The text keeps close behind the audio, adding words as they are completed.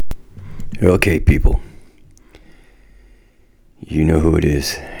Okay, people. You know who it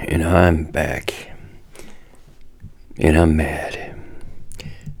is, and I'm back. And I'm mad.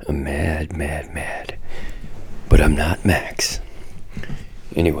 I'm mad. But I'm not Max.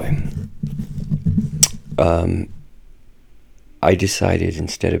 Anyway, I decided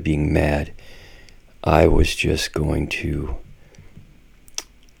instead of being mad, I was just going to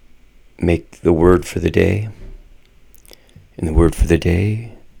make the word for the day. And the word for the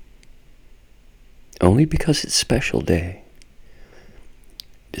day, only because it's a special day.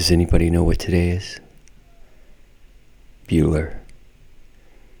 Does anybody know what today is? Bueller.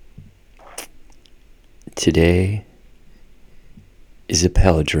 Today is a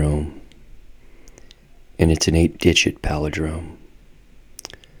palindrome, and it's an 8-digit palindrome.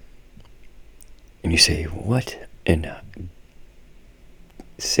 And you say, what in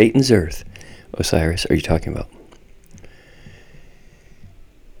Satan's earth, Osiris, are you talking about?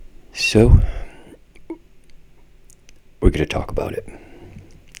 So, we're going to talk about it.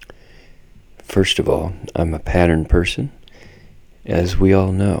 First of all, I'm a pattern person, as we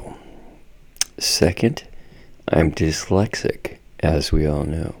all know. Second, I'm dyslexic, as we all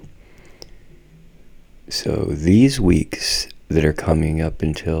know. So these weeks that are coming up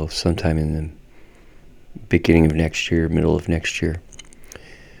until sometime in the beginning of next year, middle of next year,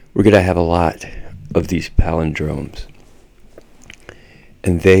 we're going to have a lot of these palindromes.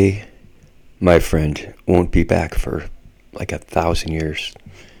 And they, my friend, won't be back for like 1,000 years,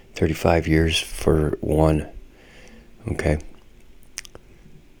 35 years for one. Okay?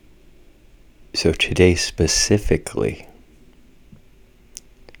 So today specifically,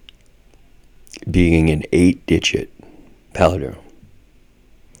 being an 8-digit palindrome.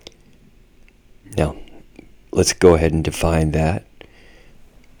 Now, let's go ahead and define that.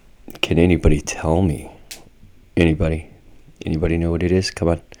 Can anybody tell me? Anybody know what it is? Come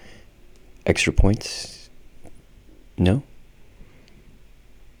on. Extra points? No?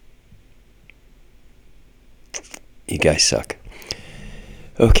 You guys suck.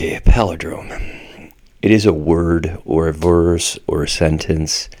 Okay, a palindrome. It is a word or a verse or a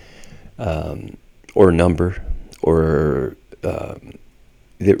sentence or a number or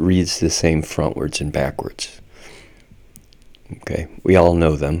that reads the same frontwards and backwards. Okay, we all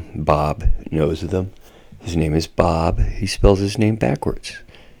know them. Bob knows them. His name is Bob. He spells his name backwards.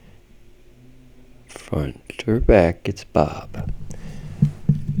 Front or back, it's Bob.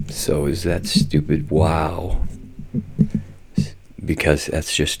 So is that stupid? Wow. Because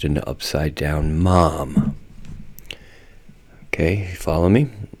that's just an upside down mom. Okay, follow me?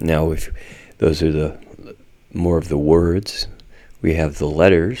 Now, if those are the more of the words, we have the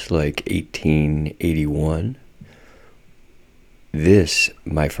letters like 1881. This,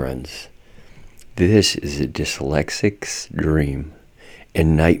 my friends, this is a dyslexic's dream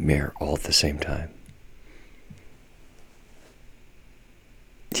and nightmare all at the same time.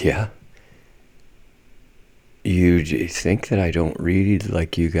 Yeah. You think that I don't read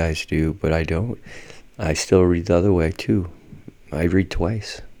like you guys do, but I don't. I still read the other way too. I read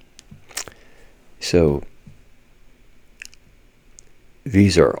twice. So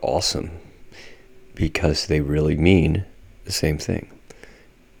these are awesome because they really mean the same thing,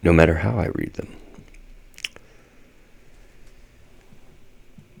 no matter how I read them.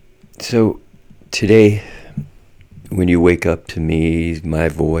 So today, when you wake up to me, my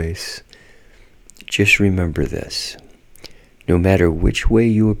voice, just remember this. No matter which way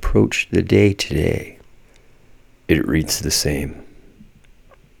you approach the day today, it reads the same.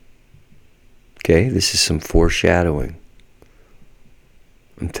 Okay, this is some foreshadowing.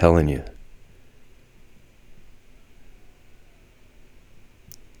 I'm telling you.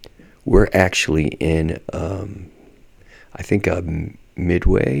 We're actually in, I think a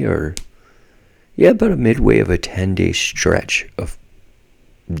midway about a midway of a 10-day stretch of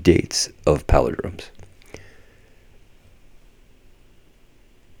dates of palindromes.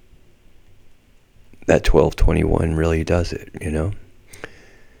 That 12/21 really does it, you know?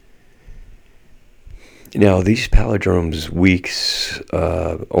 Now, these palindromes weeks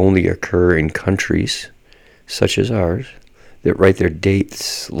only occur in countries such as ours that write their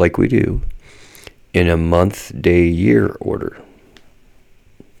dates like we do in a month, day, year order.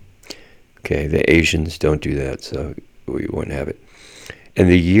 Okay, the Asians don't do that, so we wouldn't have it. And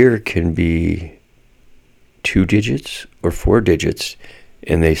the year can be 2 digits or 4 digits,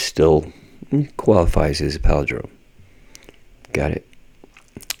 and they still qualifies as a palindrome. Got it?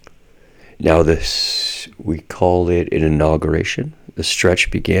 Now this, we call it an inauguration. The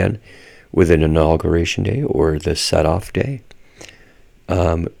stretch began with an inauguration day or the set-off day.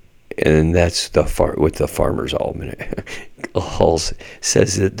 And that's what the Farmer's Almanac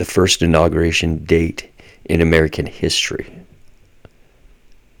says, that the first inauguration date in American history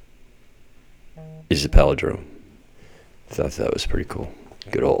is the palindrome. I thought that was pretty cool.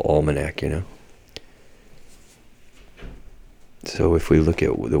 Good old almanac, So if we look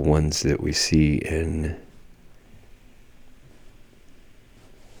at the ones that we see in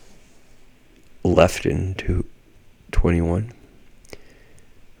left into 21,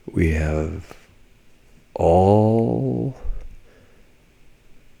 we have all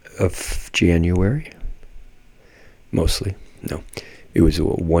of January, mostly. No, it was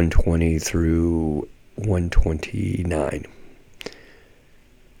 120 through 129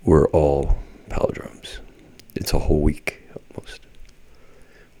 were all palindromes. It's a whole week almost.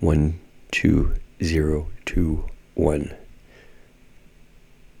 1, 2, 0, 2, 1.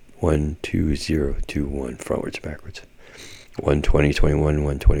 1, 2, 0, 2, 1. Frontwards, backwards. 120, 21,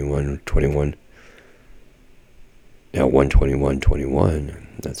 121, 21. Now 121, 21.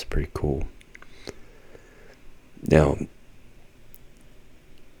 That's pretty cool. Now,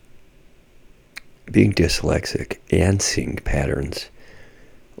 being dyslexic and seeing patterns,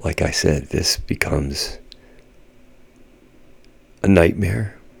 like I said, this becomes a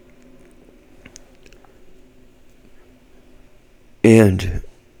nightmare. And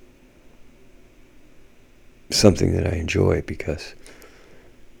something that I enjoy, because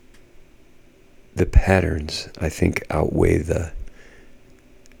the patterns, I think, outweigh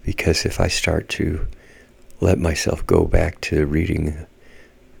because if I start to let myself go back to reading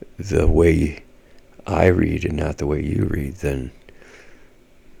the way I read and not the way you read, then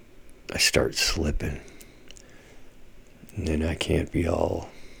I start slipping. And then I can't be all,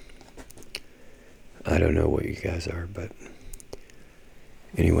 I don't know what you guys are, but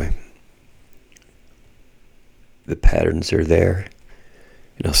anyway, the patterns are there.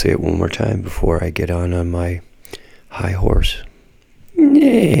 And I'll say it one more time before I get on my high horse.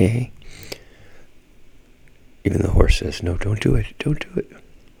 Nay. Even the horse says, no, don't do it. Don't do it.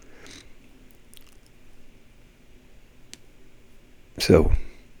 So,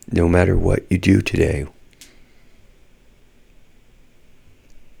 no matter what you do today,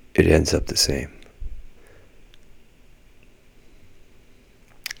 it ends up the same.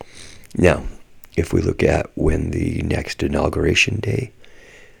 Now, if we look at when the next inauguration day,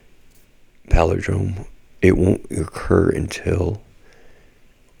 palindrome, it won't occur until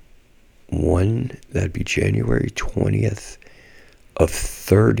that'd be January 20th of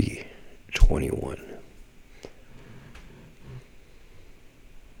 3021.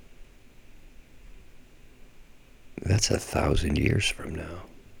 That's 1,000 years from now.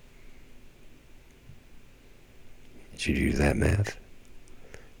 Did you do that math?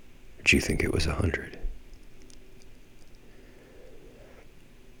 Or did you think it was 100?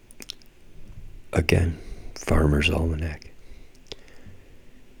 Again, Farmer's Almanac.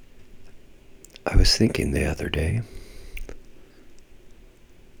 I was thinking the other day,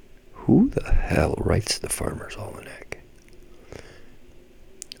 who the hell writes the Farmer's Almanac?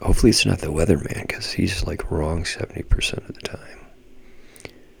 Hopefully it's not the weatherman, because he's like wrong 70% of the time.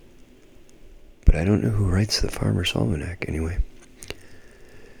 But I don't know who writes the Farmer's Almanac anyway.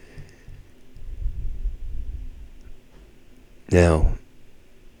 Now,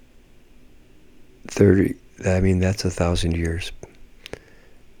 that's 1,000 years.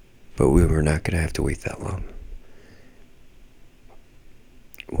 But we were not going to have to wait that long.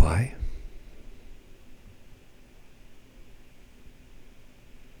 Why?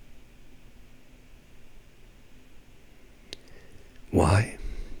 Why?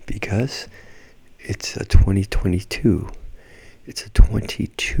 Because it's a 2022. It's a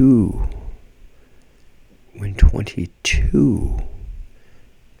 22. When 22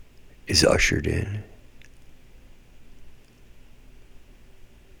 is ushered in,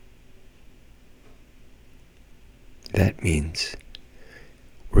 that means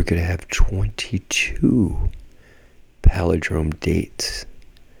we're going to have 22 palindrome dates.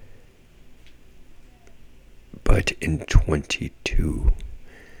 But in 22.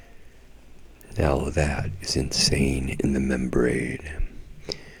 Now that is insane in the membrane.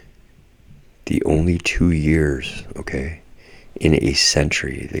 The only 2 years, in a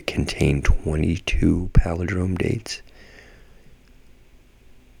century that contain 22 palindrome dates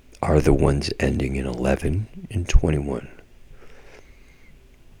are the ones ending in 11 and 21.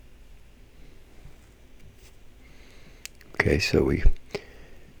 Okay, so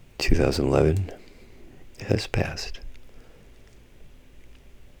 2011 has passed.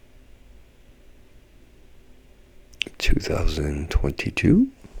 2022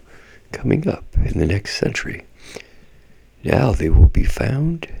 coming up in the next century. Now they will be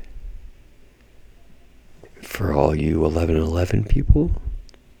found For all you 1111 people,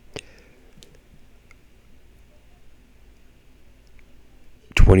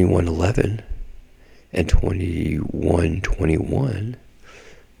 $21.11 and $21.21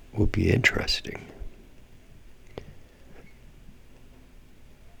 will be interesting.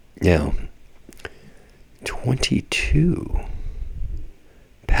 Now, 22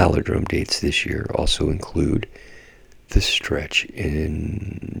 palindrome dates this year also include the stretch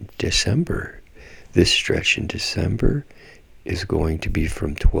in December. This stretch in December is going to be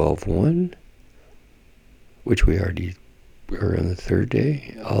from 12/1, which we already are on the third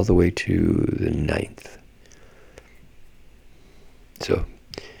day, all the way to the 9th. So,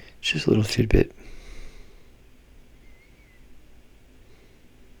 it's just a little tidbit.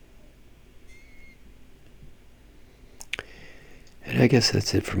 And I guess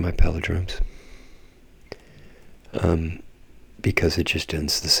that's it for my palindromes. Because it just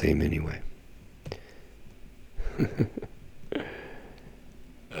ends the same anyway.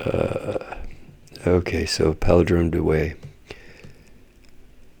 Okay, so palindromed away.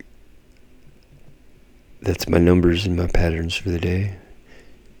 That's my numbers and my patterns for the day.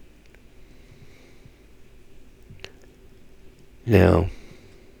 Now,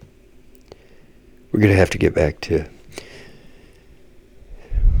 we're going to have to get back to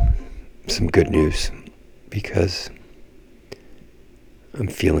some good news, because I'm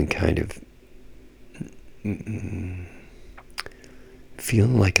feeling kind of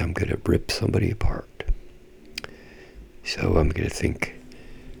feeling like I'm going to rip somebody apart. So I'm going to think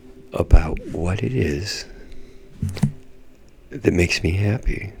about what it is that makes me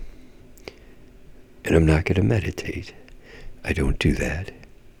happy. And I'm not going to meditate. I don't do that.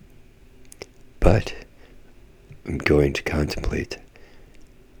 But I'm going to contemplate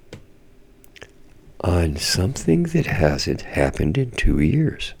on something that hasn't happened in 2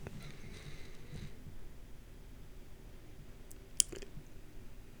 years.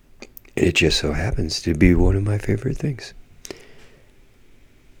 It just so happens to be one of my favorite things.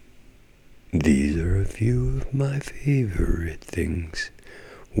 These are a few of my favorite things.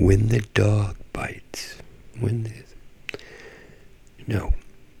 When the dog bites. When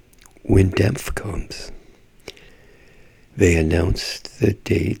Demph comes. They announced the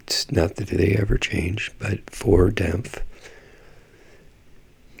dates, not that they ever change, but for Demph.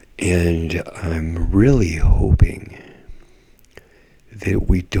 And I'm really hoping that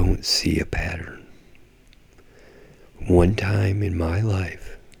we don't see a pattern. One time in my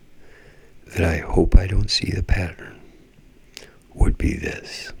life that I hope I don't see the pattern would be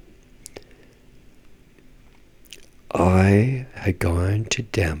this. I had gone to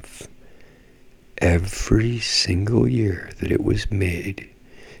Demph every single year that it was made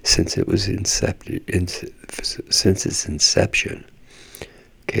since it was since its inception.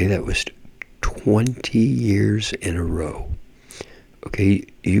 Okay, that was 20 years in a row. Okay,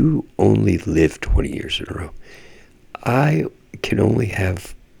 you only live 20 years in a row. I can only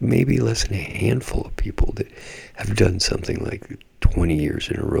have maybe less than a handful of people that have done something like 20 years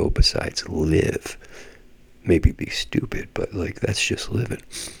in a row besides live. Maybe be stupid, but like that's just living.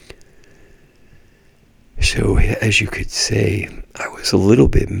 So, as you could say, I was a little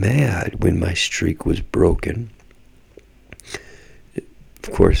bit mad when my streak was broken. Of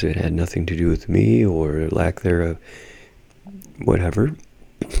course, it had nothing to do with me or lack thereof, whatever.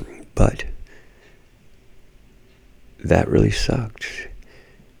 But that really sucked.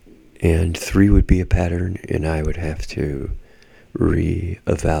 And 3 would be a pattern, and I would have to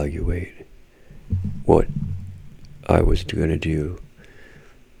reevaluate what I was going to do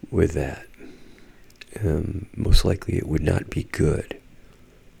with that. Most likely it would not be good,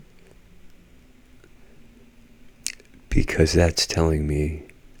 because that's telling me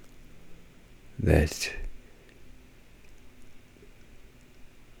that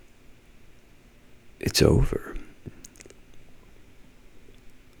it's over.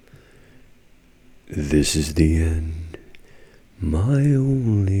 This is the end, my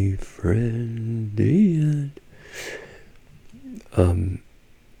only friend, the end.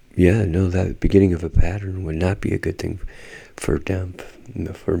 Yeah, no, that beginning of a pattern would not be a good thing for Demph,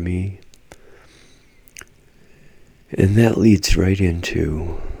 for me. And that leads right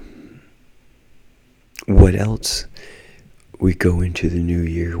into what else we go into the new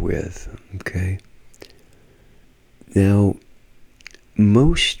year with, okay? Now,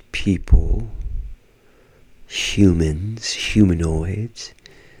 most people, humanoids,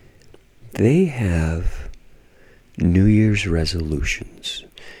 they have New Year's resolutions.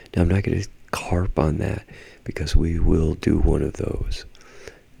 Now, I'm not going to harp on that, because we will do one of those,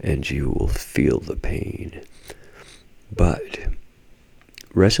 and you will feel the pain. But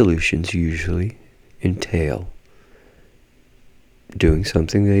resolutions usually entail doing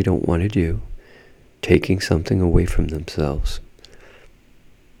something they don't want to do, taking something away from themselves.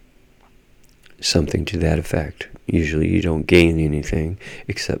 Something to that effect. Usually you don't gain anything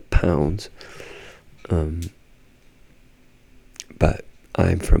except pounds. But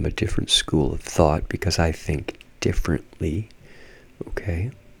I'm from a different school of thought because I think differently.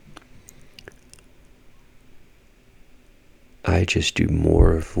 Okay? I just do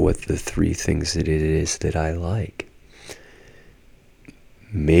more of what the 3 things that it is that I like.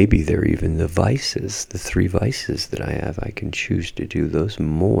 Maybe they're even the vices, the 3 vices that I have. I can choose to do those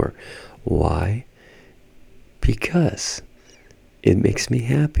more. Why? Because it makes me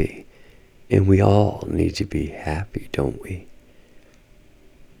happy. And we all need to be happy, don't we?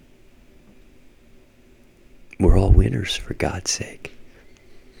 We're all winners, for God's sake.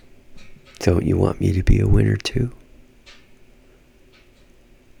 Don't you want me to be a winner too?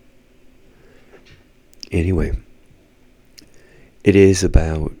 Anyway, it is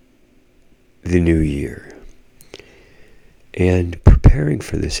about the new year. And preparing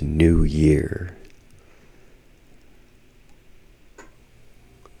for this new year,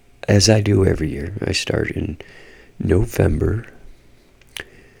 as I do every year, I start in November,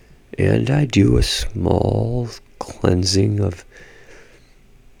 and I do a small cleansing of...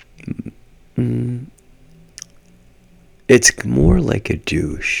 it's more like a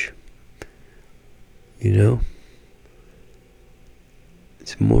douche, you know?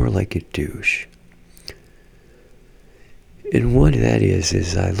 It's more like a douche. And what that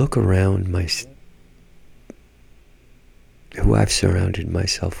is I look around who I've surrounded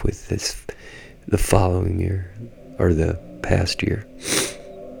myself with the following year, or the past year.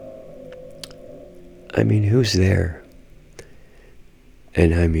 I mean, who's there?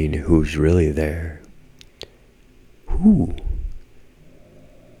 And I mean, who's really there? Who?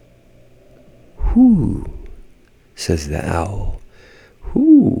 Who? Says the owl.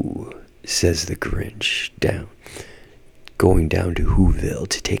 Who? Says the Grinch, going down to Whoville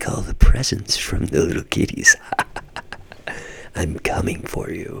to take all the presents from the little kitties. I'm coming for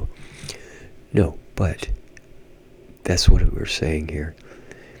you. No, but that's what we're saying here.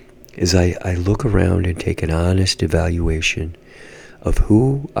 Is I look around and take an honest evaluation of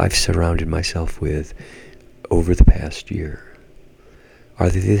who I've surrounded myself with over the past year. Are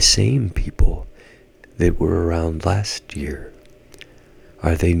they the same people that were around last year?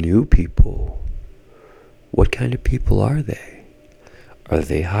 Are they new people? What kind of people are they? Are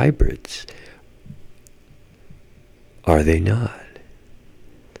they hybrids? Are they not?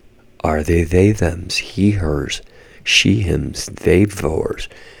 Are they thems, he, hers, she, hims, they, thors?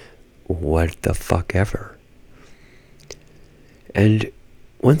 What the fuck ever. And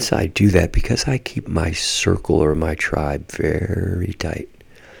once I do that, because I keep my circle or my tribe very tight,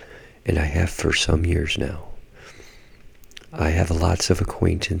 and I have for some years now, I have lots of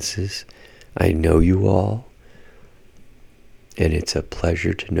acquaintances. I know you all, and it's a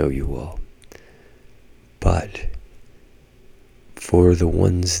pleasure to know you all. But for the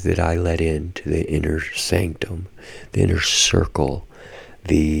ones that I let into the inner sanctum, the inner circle,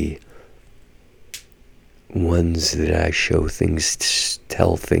 the ones that I show things,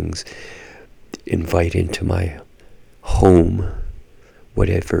 tell things, invite into my home,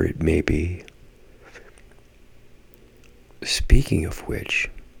 whatever it may be. Speaking of which,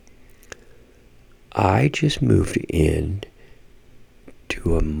 I just moved in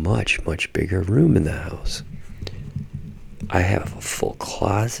to a much, much bigger room in the house. I have a full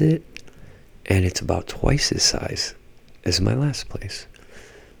closet, and it's about twice the size as my last place.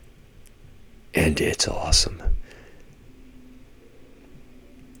 And it's awesome.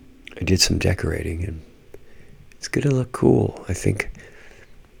 I did some decorating, and it's going to look cool. I think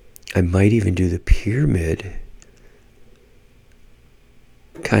I might even do the pyramid,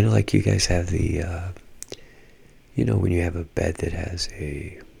 kind of like you guys have the, when you have a bed that has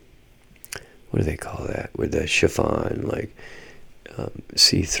a, what do they call that? With the chiffon, like,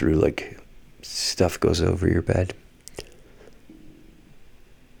 see-through, like, stuff goes over your bed.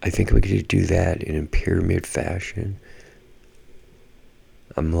 I think we could do that in a pyramid fashion.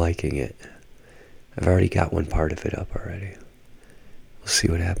 I'm liking it. I've already got one part of it up already. We'll see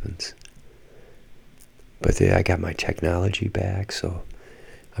what happens. But I got my technology back, so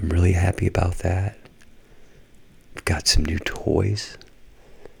I'm really happy about that. I've got some new toys.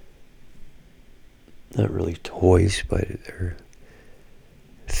 Not really toys, but they're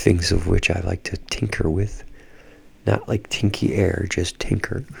things of which I like to tinker with. Not like Tinky Air, just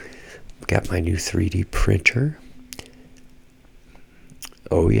tinker. Got my new 3D printer.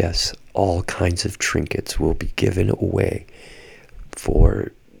 Oh yes, all kinds of trinkets will be given away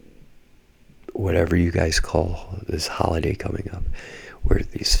for whatever you guys call this holiday coming up, where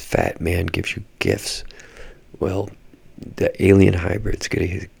this fat man gives you gifts. Well, the alien hybrid's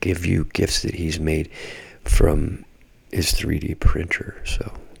going to give you gifts that he's made from his 3D printer.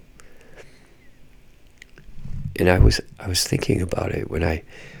 So, and I was thinking about it when I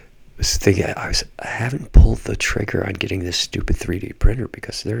was thinking I haven't pulled the trigger on getting this stupid 3D printer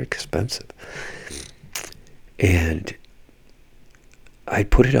because they're expensive. And I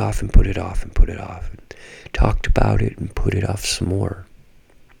put it off and put it off and put it off, and talked about it and put it off some more.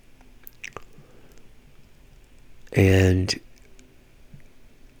 And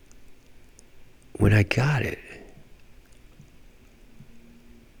when I got it,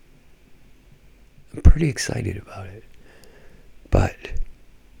 I'm pretty excited about it. But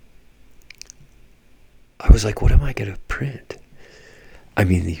I was like, what am I going to print? I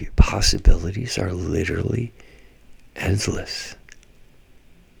mean, the possibilities are literally endless.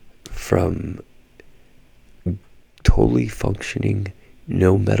 From totally functioning,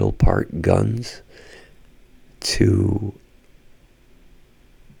 no metal part guns to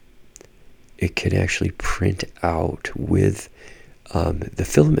it can actually print out with the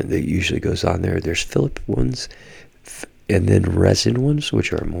filament that usually goes on there. There's Philip ones and then resin ones,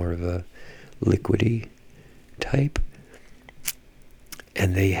 which are more of a liquidy type.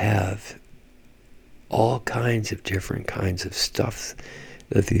 And they have all kinds of different kinds of stuff,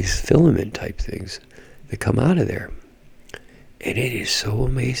 of these filament type things that come out of there. And it is so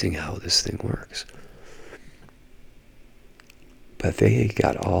amazing how this thing works. But they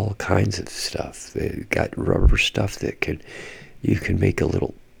got all kinds of stuff. They got rubber stuff that you can make a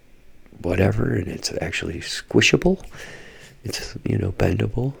little whatever, and it's actually squishable. It's,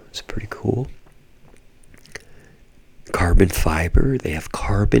 bendable. It's pretty cool. Carbon fiber. They have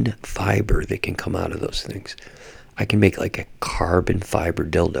carbon fiber that can come out of those things. I can make like a carbon fiber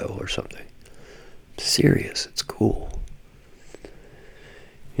dildo or something. Serious. It's cool.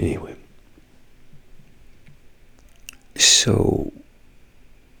 Anyway. So,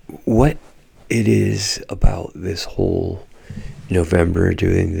 what it is about this whole November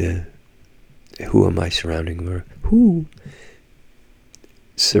doing the who am I surrounding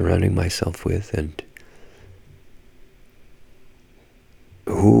myself with, and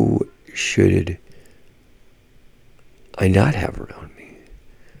who should I not have around me?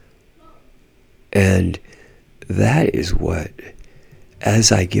 And that is what,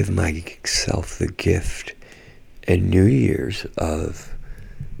 as I give myself the gift and New Year's of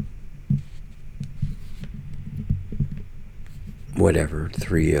whatever,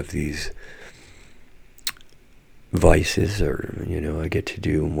 3 of these vices, or, I get to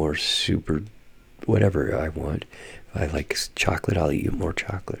do more super whatever I want. If I like chocolate, I'll eat more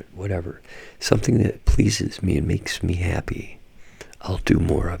chocolate, whatever. Something that pleases me and makes me happy, I'll do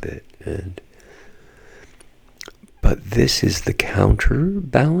more of it. But this is the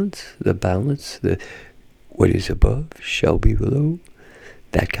counterbalance, the balance, what is above shall be below,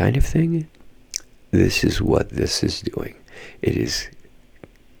 that kind of thing. This is what this is doing. It is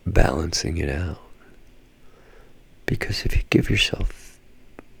balancing it out. Because if you give yourself,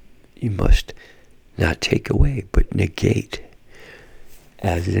 you must not take away, but negate.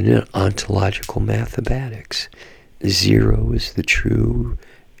 As in ontological mathematics, 0 is the true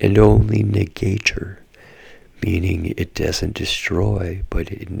and only negator, meaning it doesn't destroy,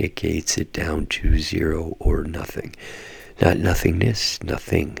 but it negates it down to 0 or nothing. Not nothingness,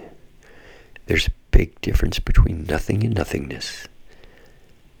 nothing. There's a big difference between nothing and nothingness.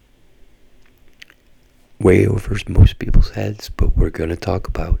 Way over most people's heads, but we're going to talk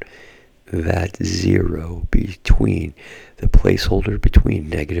about that 0 between the placeholder between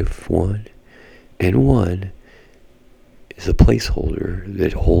 -1 and 1 is a placeholder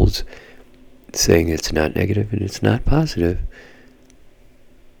that holds, saying it's not negative and it's not positive.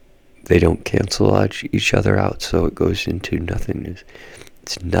 They don't cancel each other out, so it goes into nothingness.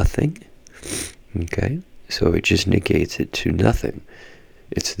 It's nothing, okay? So it just negates it to nothing.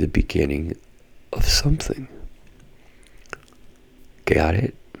 It's the beginning of something. Got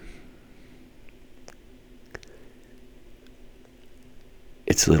it?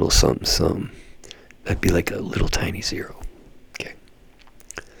 It's little something, something. That'd be like a little tiny 0. Okay.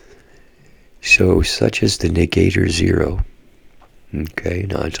 So, such as the negator 0, okay,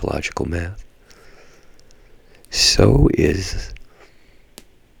 in ontological math, so is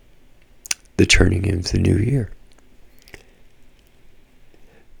the turning into the new year.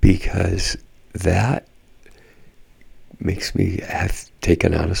 Because that makes me have to take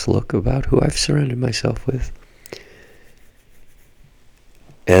an honest look about who I've surrounded myself with.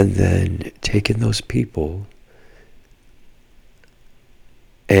 And then taking those people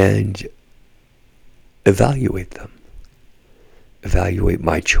and evaluate them. Evaluate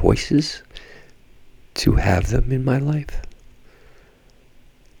my choices to have them in my life.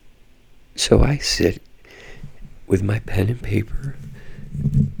 So I sit with my pen and paper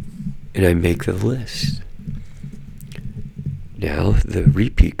and I make the list. Now, the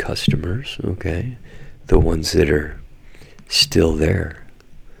repeat customers, okay, the ones that are still there,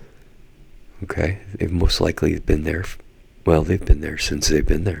 okay, they've most likely been there, they've been there since they've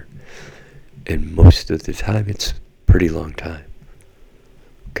been there. And most of the time, it's a pretty long time,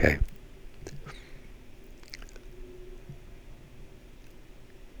 okay.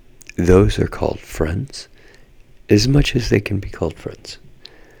 Those are called friends, as much as they can be called friends,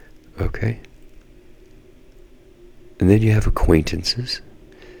 okay. And then you have acquaintances,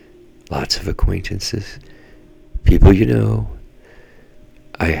 lots of acquaintances, people you know.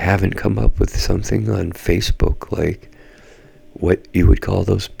 I haven't come up with something on Facebook like what you would call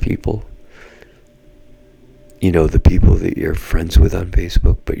those people. You know, the people that you're friends with on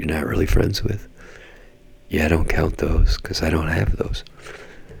Facebook, but you're not really friends with. Yeah, I don't count those because I don't have those.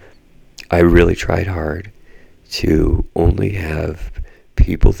 I really tried hard to only have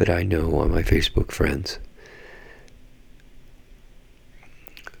people that I know on my Facebook friends.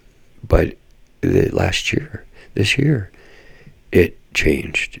 But this year, it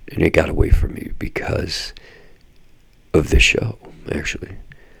changed and it got away from me because of this show, actually.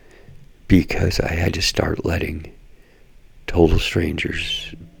 Because I had to start letting total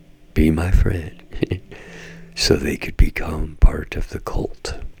strangers be my friend so they could become part of the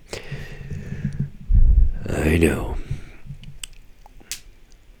cult. I know.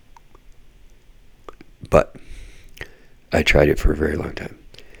 But I tried it for a very long time.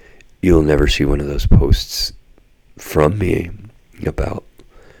 You'll never see one of those posts from me about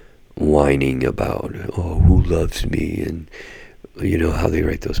whining about, who loves me, and you know how they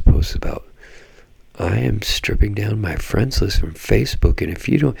write those posts about, I am stripping down my friends list from Facebook, and if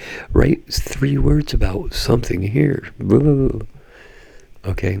you don't write 3 words about something here, blah, blah, blah.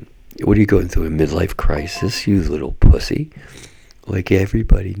 Okay, what are you going through, a midlife crisis, you little pussy? Like,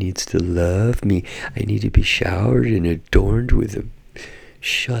 everybody needs to love me. I need to be showered and adorned with a...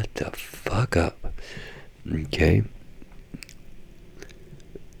 Shut the fuck up. Okay?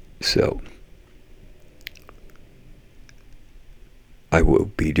 So, I will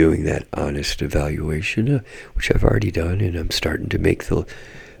be doing that honest evaluation, which I've already done, and I'm starting to make the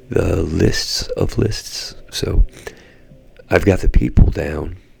lists of lists. So, I've got the people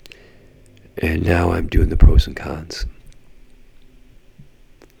down, and now I'm doing the pros and cons.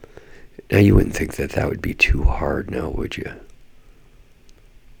 Now, you wouldn't think that would be too hard now, would you?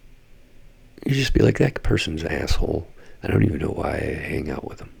 You'd just be like, that person's an asshole. I don't even know why I hang out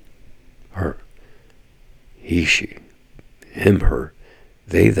with him. Her. He, she. Him, her.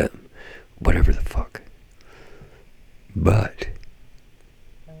 They, them. Whatever the fuck. But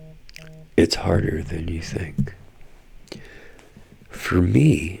it's harder than you think. For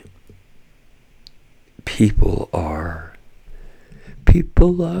me, people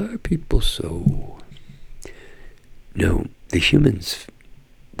so... No, the humans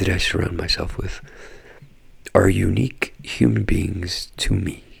that I surround myself with are unique human beings to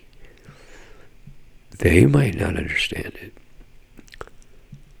me. They might not understand it,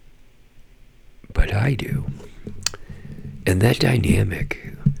 but I do. And that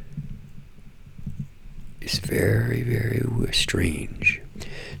dynamic is very, very strange.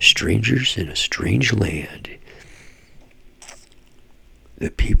 Strangers in a strange land.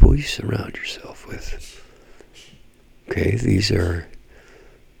 The people you surround yourself with. Okay, these are...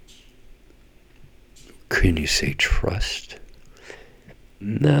 Can you say trust?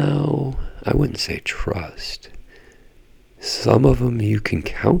 No, I wouldn't say trust. Some of them you can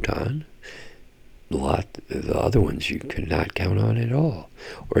count on. The other ones you could not count on at all.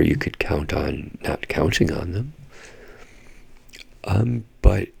 Or you could count on not counting on them.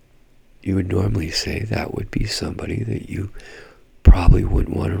 But you would normally say that would be somebody that you probably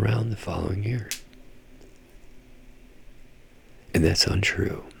wouldn't want around the following year. And that's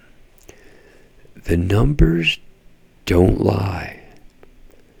untrue. The numbers don't lie,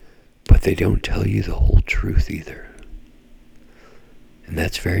 but they don't tell you the whole truth either. And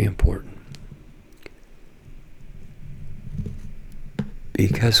that's very important.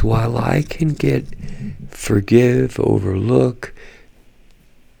 Because while I can forgive, overlook,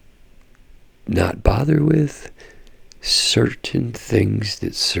 not bother with certain things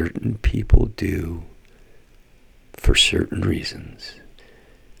that certain people do for certain reasons,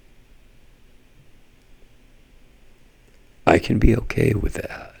 I can be okay with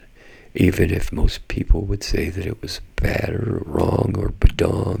that, even if most people would say that it was bad or wrong or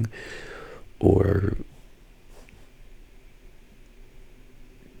badong or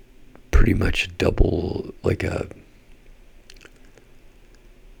pretty much double, like a,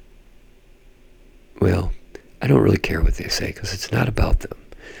 well, I don't really care what they say because it's not about them.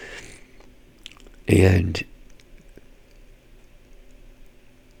 And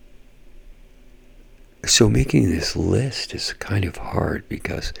so making this list is kind of hard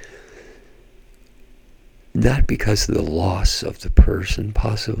because, not because of the loss of the person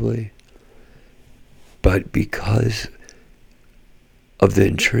possibly, but because of the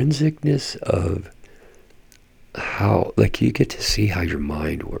intrinsicness of how, like, you get to see how your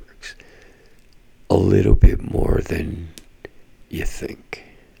mind works a little bit more than you think.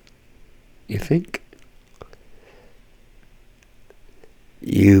 You think?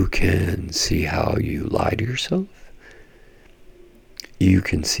 You can see how you lie to yourself. You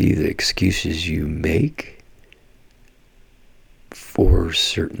can see the excuses you make for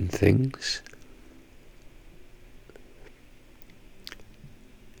certain things.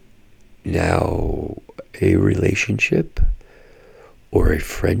 Now, a relationship or a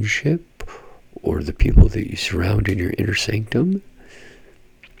friendship or the people that you surround in your inner sanctum,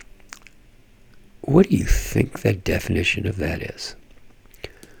 what do you think that definition of that is?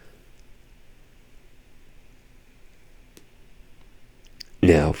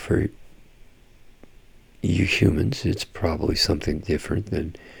 Now, for you humans, it's probably something different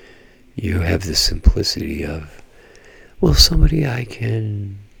than you have the simplicity of, well, somebody I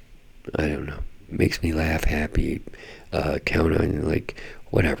don't know, makes me laugh, happy, count on, like,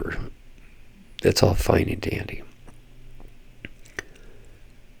 whatever. That's all fine and dandy.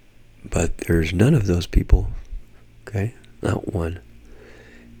 But there's none of those people, okay? Not one.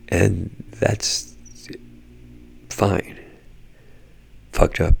 And that's fine.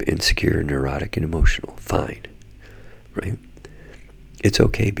 Fucked up, insecure, neurotic, and emotional. Fine. Right? It's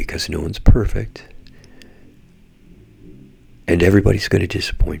okay because no one's perfect. And everybody's going to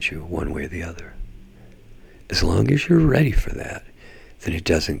disappoint you one way or the other. As long as you're ready for that, then it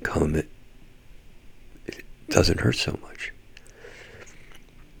doesn't hurt so much.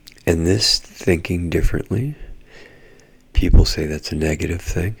 And this thinking differently, people say that's a negative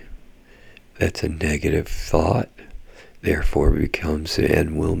thing. That's a negative thought. Therefore becomes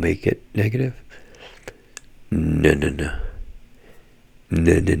and will make it negative. No.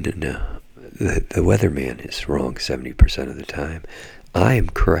 The weatherman is wrong 70% of the time. I am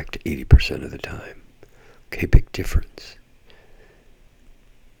correct 80% of the time. Okay, big difference.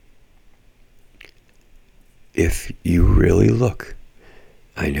 If you really look,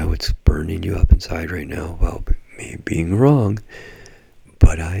 I know it's burning you up inside right now about me being wrong,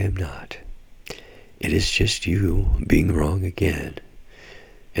 but I am not. It is just you being wrong again,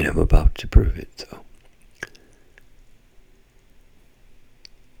 and I'm about to prove it. So,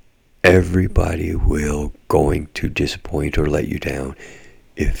 everybody will going to disappoint or let you down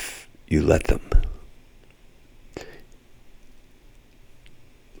if you let them.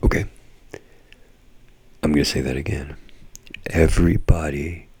 Okay, I'm going to say that again.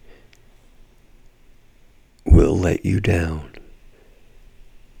 Everybody will let you down.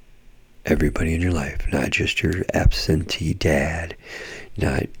 Everybody in your life, not just your absentee dad,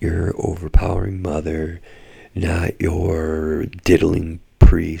 not your overpowering mother, not your diddling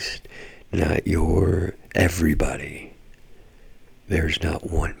priest, not your everybody. There's not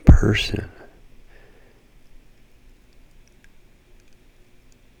one person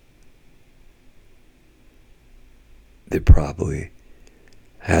that probably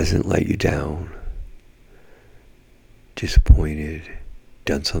hasn't let you down, disappointed,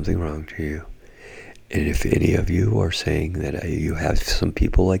 done something wrong to you. And if any of you are saying that you have some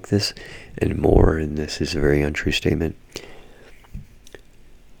people like this and more, and this is a very untrue statement,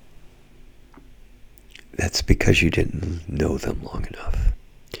 that's because you didn't know them long enough.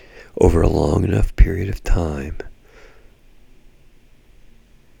 Over a long enough period of time,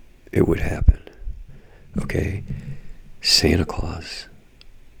 it would happen. Okay? Santa Claus.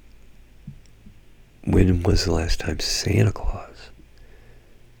 When was the last time Santa Claus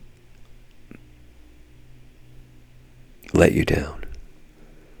let you down?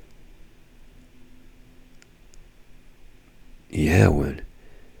 Yeah, when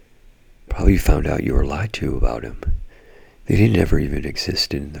probably you found out you were lied to about him. They didn't ever even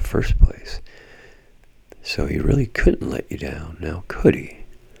exist in the first place. So he really couldn't let you down. Now, could he?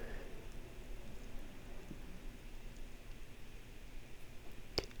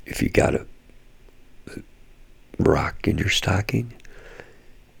 If you got a rock in your stocking,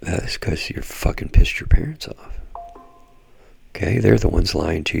 that's because you're fucking pissed your parents off. Okay? They're the ones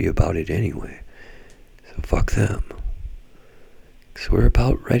lying to you about it anyway. So fuck them. So we're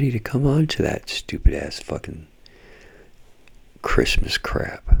about ready to come on to that stupid ass fucking Christmas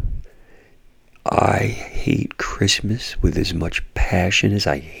crap. I hate Christmas with as much passion as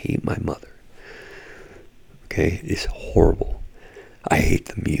I hate my mother. Okay, it's horrible. I hate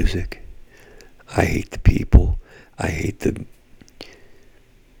the music. I hate the people. I hate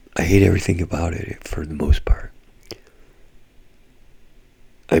everything about it for the most part.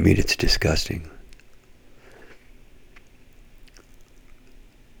 I mean, it's disgusting.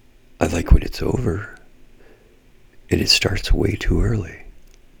 I like when it's over and it starts way too early.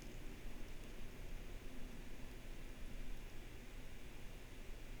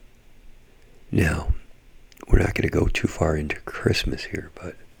 Now, we're not going to go too far into Christmas here,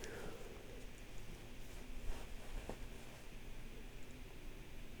 but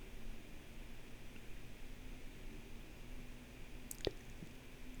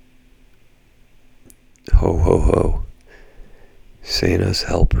ho ho ho. Santa's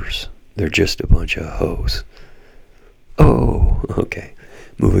helpers. They're just a bunch of hoes. Oh, okay.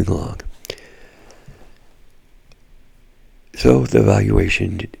 Moving along. So the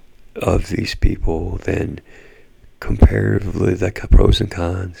evaluation of these people, then comparatively the pros and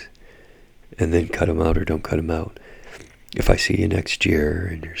cons, and then cut them out or don't cut them out. If I see you next year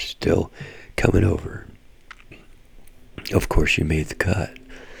and you're still coming over, of course you made the cut.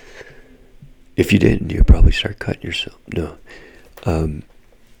 If you didn't, you'd probably start cutting yourself. No.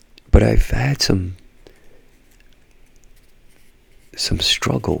 But I've had some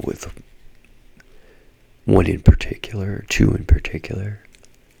struggle with one in particular, two in particular.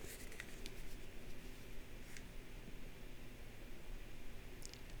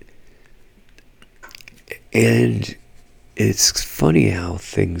 And it's funny how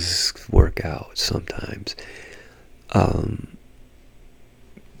things work out sometimes.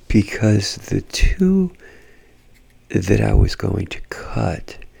 Because the two that I was going to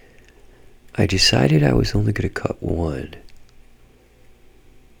cut, I decided I was only going to cut one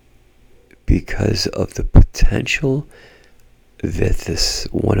because of the potential that this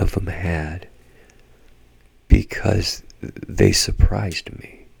one of them had, because they surprised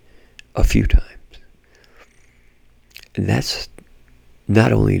me a few times. And that's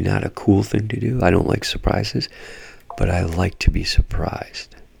not only not a cool thing to do, I don't like surprises, but I like to be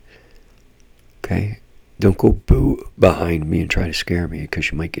surprised. Okay? Don't go boo behind me and try to scare me,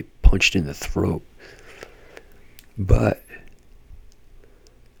 because you might get punched in the throat. But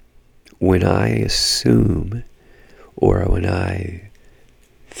when I assume, or when I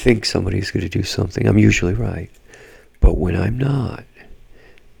think somebody's going to do something, I'm usually right. But when I'm not,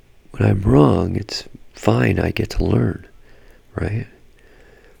 when I'm wrong, it's fine, I get to learn, right?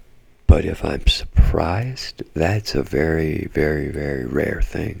 But if I'm surprised, that's a very, very, very rare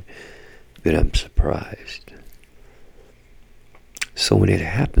thing that I'm surprised. So when it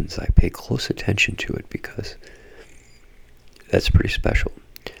happens, I pay close attention to it, because that's pretty special.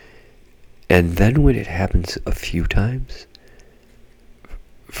 And then when it happens a few times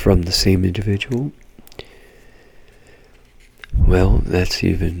from the same individual, well, that's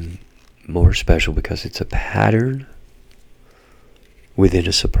even more special, because it's a pattern within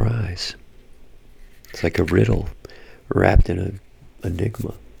a surprise. It's like a riddle wrapped in an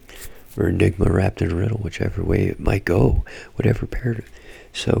enigma, or enigma wrapped in a riddle, whichever way it might go, whatever pattern.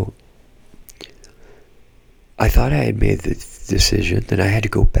 So I thought I had made the decision, then I had to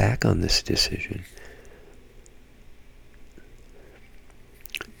go back on this decision.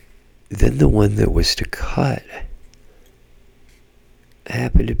 Then the one that was to cut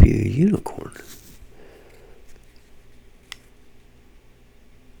happened to be a unicorn.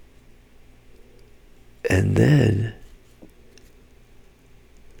 And then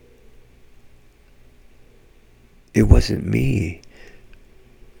it wasn't me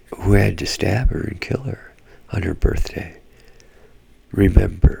who had to stab her and kill her on her birthday.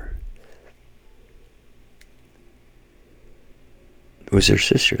 Remember, it was her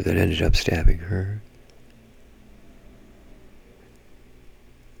sister that ended up stabbing her.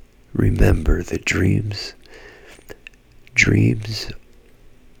 Remember that dreams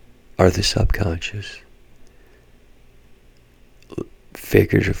are the subconscious,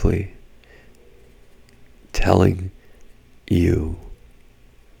 figuratively telling you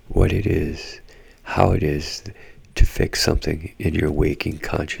what it is, how it is to fix something in your waking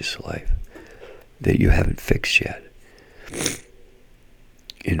conscious life that you haven't fixed yet.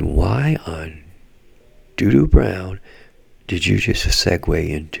 And why on doo-doo brown did you just segue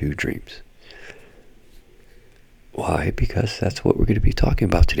into dreams? Why? Because that's what we're going to be talking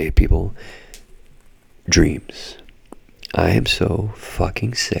about today, people. Dreams. I am so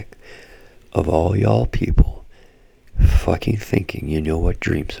fucking sick of all y'all people fucking thinking you know what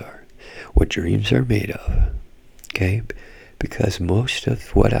dreams are. What dreams are made of. Okay? because most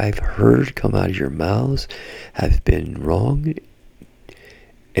of what I've heard come out of your mouths has been wrong,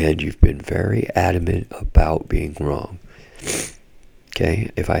 and you've been very adamant about being wrong.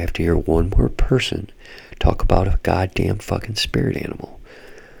 Okay? If I have to hear one more person talk about a goddamn fucking spirit animal,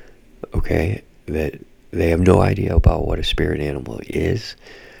 okay, that they have no idea about what a spirit animal is,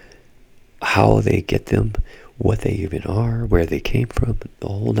 how they get them, what they even are, where they came from, the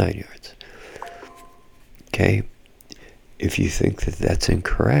whole 9 yards. Okay? If you think that that's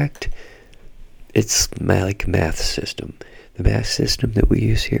incorrect, it's like math system. The math system that we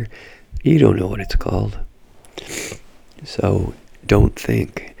use here, you don't know what it's called. So don't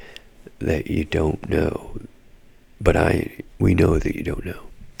think that you don't know. But we know that you don't know.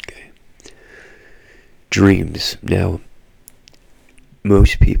 Okay. Dreams. Now,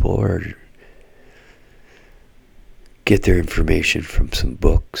 most people get their information from some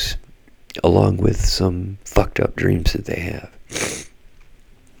books, along with some fucked up dreams that they have.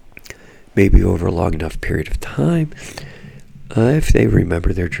 Maybe over a long enough period of time, if they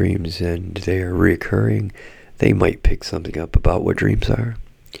remember their dreams and they are reoccurring, they might pick something up about what dreams are.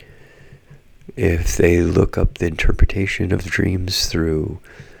 If they look up the interpretation of the dreams through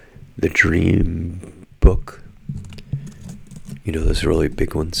the dream book, those really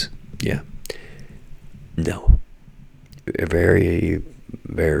big ones, yeah. No. Very,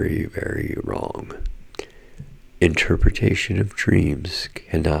 very, very wrong. Interpretation of dreams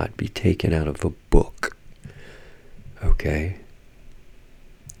cannot be taken out of a book. Okay?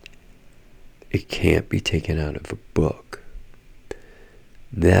 It can't be taken out of a book.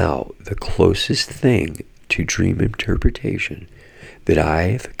 Now, the closest thing to dream interpretation that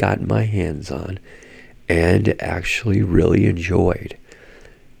I've gotten my hands on and actually really enjoyed,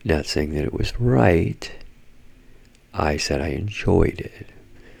 not saying that it was right, I said I enjoyed it,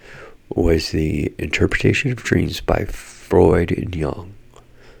 was the interpretation of dreams by Freud and Jung.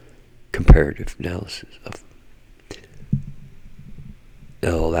 Comparative analysis of them.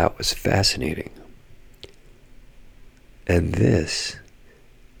 Oh, that was fascinating. And this,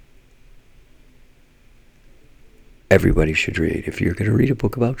 everybody should read. If you're going to read a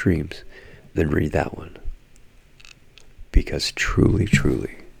book about dreams, then read that one. Because truly,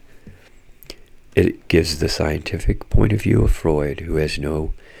 truly, it gives the scientific point of view of Freud, who has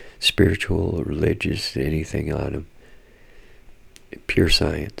no spiritual or religious anything on him. Pure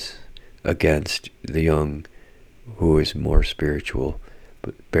science, against the Jung, who is more spiritual,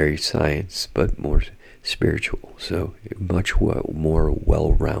 but very science, but more spiritual. So much more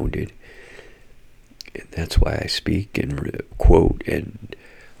well-rounded. And that's why I speak and quote and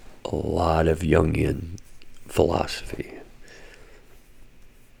a lot of Jungian philosophy.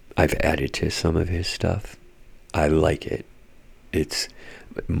 I've added to some of his stuff. I like it. It's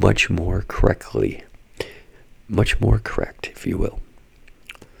much more correct, if you will.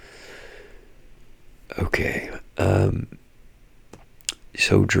 Okay.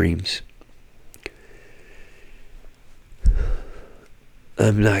 So dreams.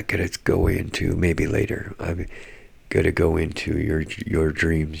 I'm not going to go into, maybe later, I'm going to go into your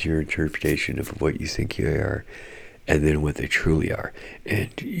dreams, your interpretation of what you think you are, and then what they truly are. And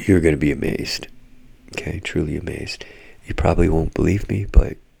you're going to be amazed. Okay, truly amazed. You probably won't believe me,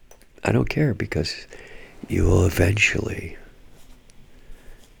 but I don't care, because you will eventually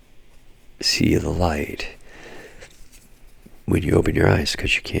see the light when you open your eyes,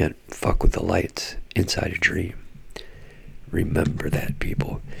 because you can't fuck with the lights inside a dream. Remember that,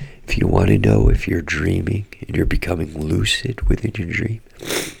 people. If you want to know if you're dreaming and you're becoming lucid within your dream,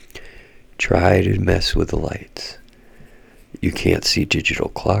 try to mess with the lights. You can't see digital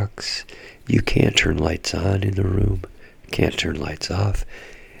clocks. You can't turn lights on in the room. Can't turn lights off.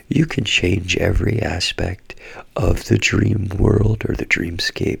 You can change every aspect of the dream world or the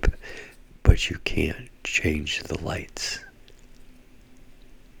dreamscape, but you can't change the lights.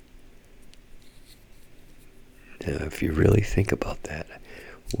 Now, if you really think about that,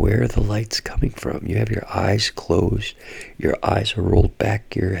 where are the lights coming from? You have your eyes closed. Your eyes are rolled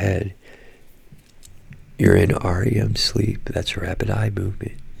back your head. You're in REM sleep. That's rapid eye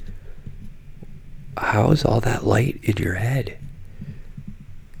movement. How is all that light in your head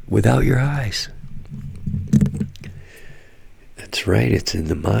without your eyes? That's right, it's in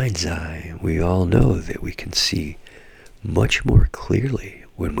the mind's eye. We all know that we can see much more clearly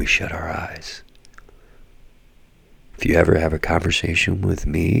when we shut our eyes. If you ever have a conversation with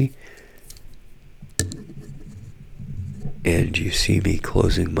me and you see me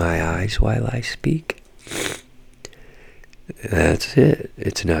closing my eyes while I speak, that's it.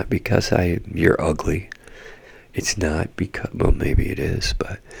 It's not because you're ugly. It's not because, well, maybe it is,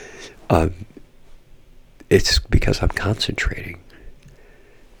 but it's because I'm concentrating.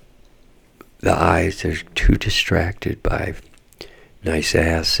 The eyes are too distracted by nice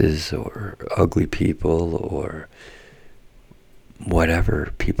asses or ugly people or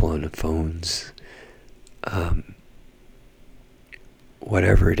whatever, people on the phones,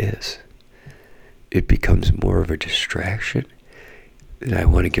 whatever it is. It becomes more of a distraction, and I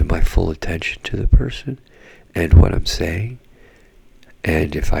want to give my full attention to the person and what I'm saying.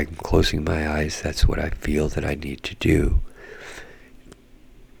 And if I'm closing my eyes, that's what I feel that I need to do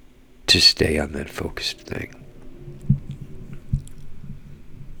to stay on that focused thing.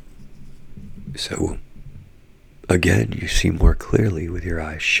 So, again, you see more clearly with your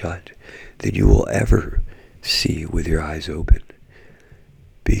eyes shut than you will ever see with your eyes open.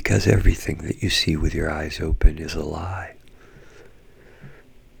 Because everything that you see with your eyes open is a lie.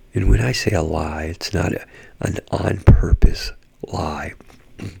 And when I say a lie, it's not an on-purpose lie.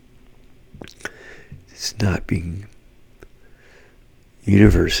 It's not being... The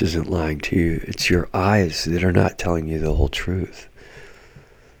universe isn't lying to you. It's your eyes that are not telling you the whole truth.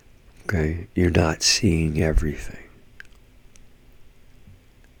 Okay? You're not seeing everything.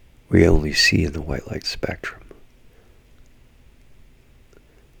 We only see in the white light spectrum.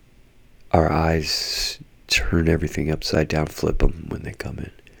 Our eyes turn everything upside down, flip them when they come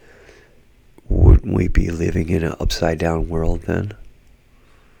in. Wouldn't we be living in an upside down world then?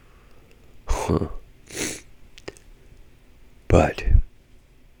 Huh. But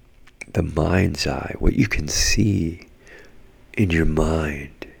the mind's eye, what you can see in your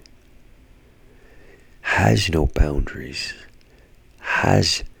mind, has no boundaries,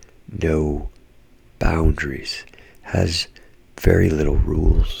 has very little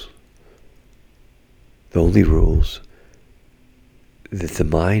rules. The only rules that the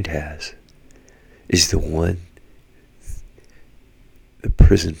mind has is the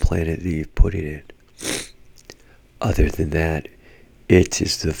prison planet that you've put it in. Other than that, it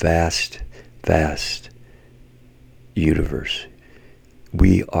is the vast, vast universe.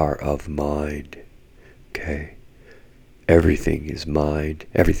 We are of mind, okay? Everything is mind.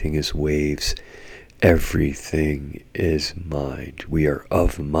 Everything is waves. Everything is mind. We are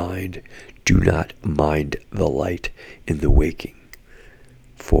of mind. Do not mind the light in the waking,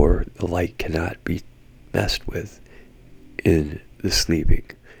 for the light cannot be messed with in the sleeping.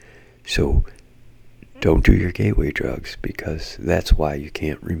 So don't do your gateway drugs, because that's why you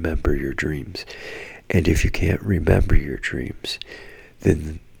can't remember your dreams. And if you can't remember your dreams,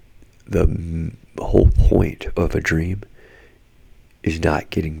 then the whole point of a dream is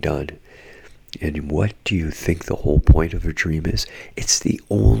not getting done. And what do you think the whole point of a dream is? It's the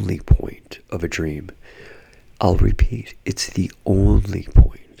only point of a dream. I'll repeat, it's the only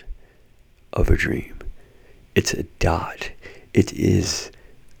point of a dream. It's a dot. It is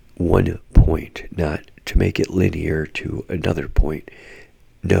one point, not to make it linear to another point.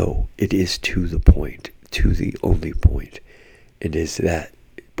 No, it is to the point, to the only point. It is that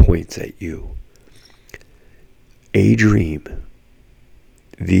points at you. A dream,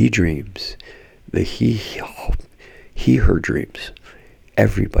 the dreams, the he, her dreams,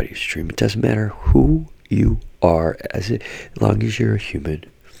 everybody's dream. It doesn't matter who you are, as long as you're a human.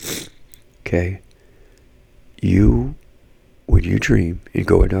 Okay? When you dream and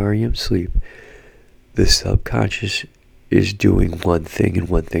go into REM sleep, the subconscious is doing one thing and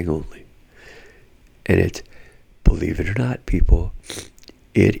one thing only. And it's, believe it or not, people,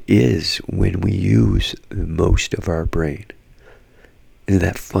 it is when we use most of our brain. Isn't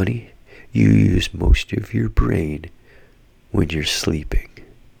that funny? You use most of your brain when you're sleeping.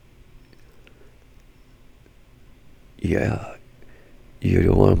 Yeah.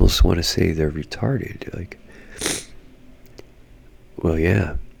 You almost want to say they're retarded. Like, well,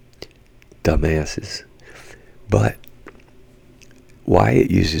 yeah. Dumbasses. But why it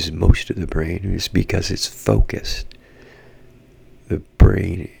uses most of the brain is because it's focused. The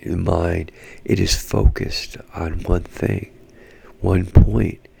brain, the mind, it is focused on one thing, one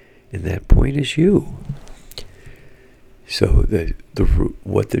point, and that point is you. So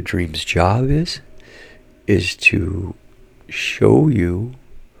what the dream's job is to show you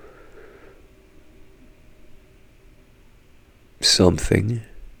something,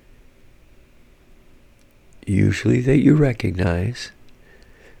 usually that you recognize,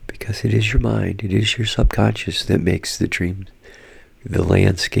 because it is your mind, it is your subconscious that makes the dream, the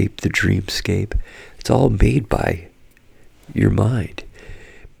landscape, the dreamscape. It's all made by your mind.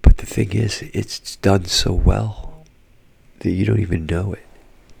 But the thing is, it's done so well that you don't even know it.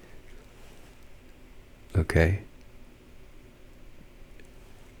 Okay?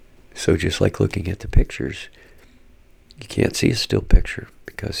 So just like looking at the pictures, you can't see a still picture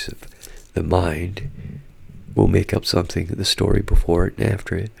because of the mind we'll make up something, the story before it and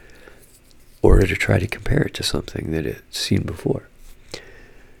after it, or to try to compare it to something that it's seen before.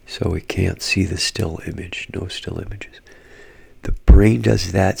 So it can't see the still image, no still images. The brain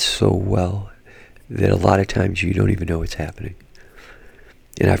does that so well that a lot of times you don't even know it's happening.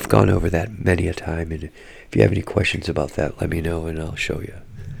 And I've gone over that many a time, and if you have any questions about that, let me know and I'll show you.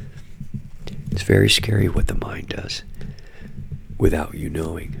 It's very scary what the mind does without you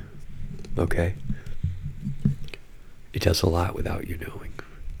knowing, okay? It does a lot without you knowing.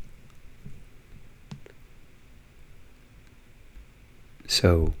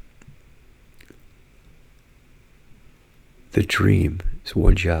 So, the dream's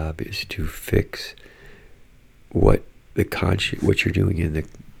one job is to fix what you're doing in the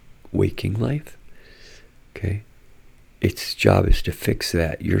waking life. Okay? Its job is to fix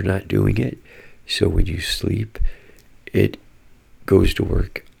that. You're not doing it, so when you sleep, it goes to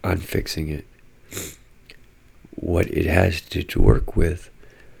work on fixing it. What it has to work with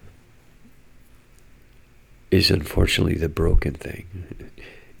is unfortunately the broken thing.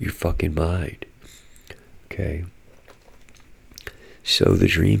 Your fucking mind. Okay? So the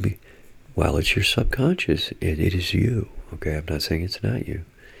dream, while it's your subconscious, it is you. Okay? I'm not saying it's not you.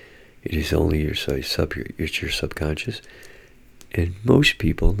 It is only it's your subconscious. And most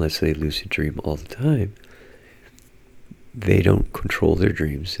people, unless they lucid dream all the time, they don't control their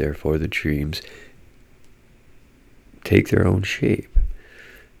dreams. Therefore, the dreams take their own shape.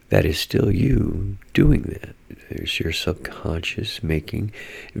 That is still you doing that. There's your subconscious making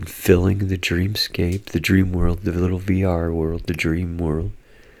and filling the dreamscape, the dream world, the little VR world, the dream world.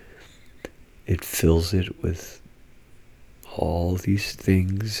 It fills it with all these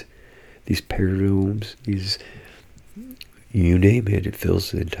things, these palindromes, these, you name it, it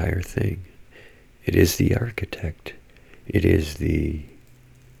fills the entire thing. It is the architect. It is the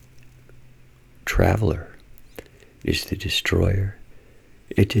traveler. It is the destroyer.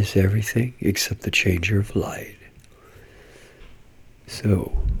 It is everything except the changer of light.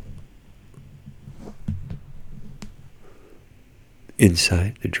 So,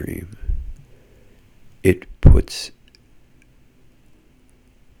 inside the dream, it puts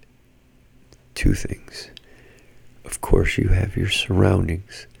two things. Of course, you have your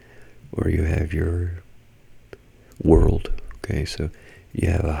surroundings, or you have your world. Okay, so you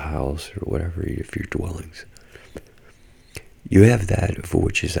have a house or whatever, if your dwellings. You have that of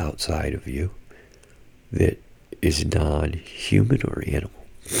which is outside of you, that is non-human or animal.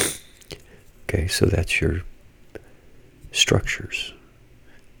 Okay, so that's your structures,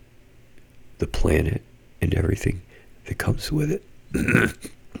 the planet, and everything that comes with it.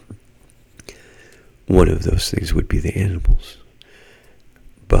 One of those things would be the animals.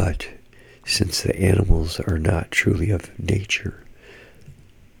 But since the animals are not truly of nature,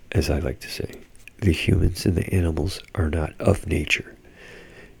 as I like to say, the humans and the animals are not of nature.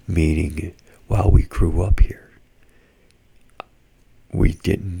 Meaning, while we grew up here, we're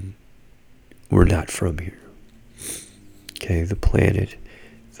not from here. Okay, the planet,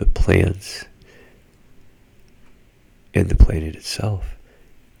 the plants, and the planet itself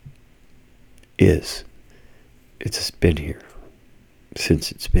it's been here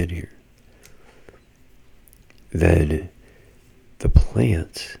since it's been here. Then the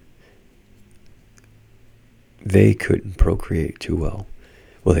plants, they couldn't procreate too well.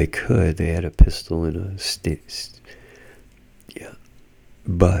 Well, they could. They had a pistil and a yeah.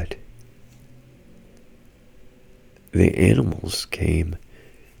 But the animals came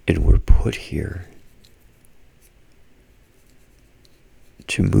and were put here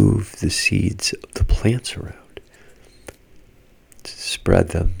to move the seeds of the plants around, to spread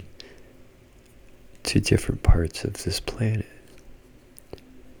them to different parts of this planet.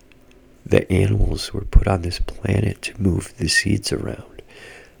 The animals were put on this planet to move the seeds around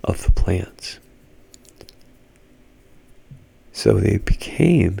of the plants. So they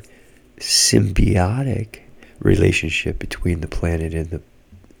became symbiotic relationship between the planet and the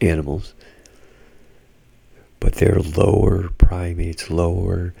animals. But they're lower primates,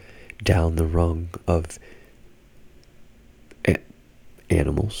 lower down the rung of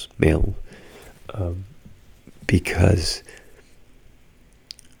animals, male, because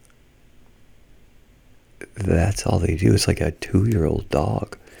that's all they do. It's like a 2-year-old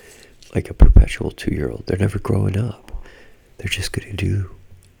dog, like a perpetual 2-year-old. They're never growing up. They're just going to do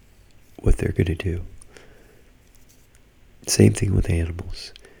what they're going to do. Same thing with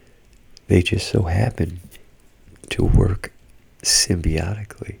animals. They just so happen to work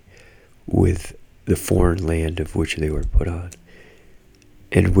symbiotically with the foreign land of which they were put on.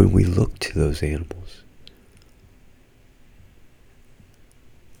 And when we look to those animals,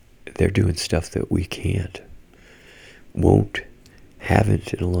 they're doing stuff that we can't. won't,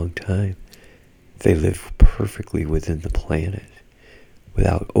 haven't in a long time. They live perfectly within the planet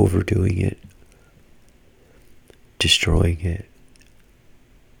without overdoing it, destroying it.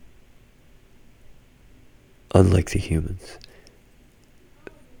 Unlike the humans,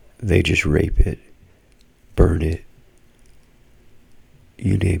 they just rape it, burn it,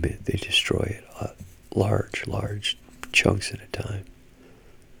 you name it, they destroy it. Large chunks at a time.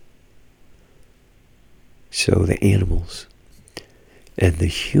 So the animals and the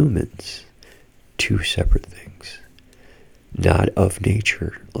humans, two separate things. Not of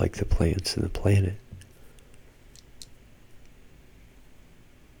nature like the plants and the planet.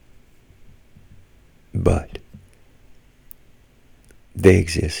 But they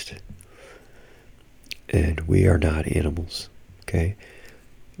exist. And we are not animals. Okay?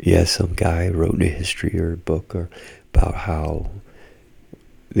 Yes, some guy wrote in a history or a book or about how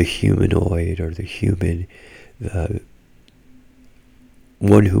the humanoid or the human, the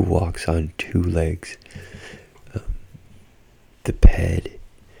one who walks on two legs, the ped,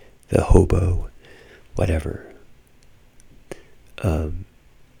 the hobo, whatever.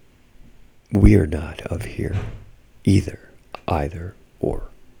 We are not of here either or.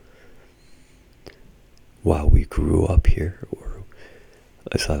 While we grew up here, or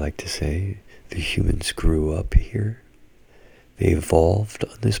as I like to say, the humans grew up here. They evolved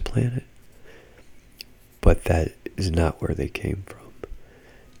on this planet, but that is not where they came from.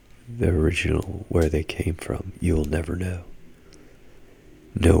 The original where they came from, you'll never know.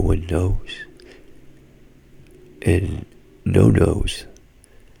 No one knows. And no knows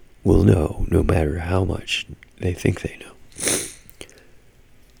will know, no matter how much they think they know.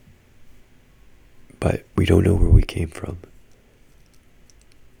 But we don't know where we came from.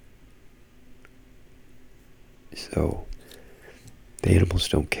 So the animals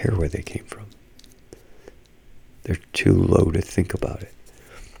don't care where they came from. They're too low to think about it.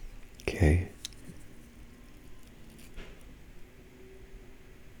 Okay?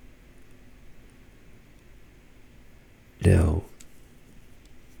 Now,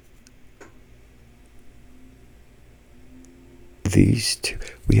 these two,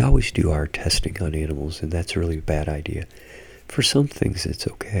 we always do our testing on animals, and that's a really bad idea. For some things, it's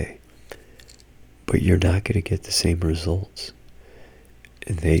okay. But you're not going to get the same results.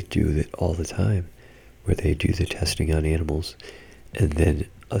 And they do it all the time, where they do the testing on animals and then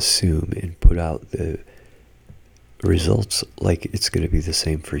assume and put out the results like it's going to be the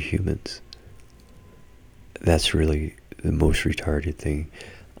same for humans. That's really the most retarded thing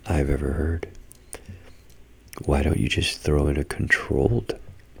I've ever heard. Why don't you just throw in a controlled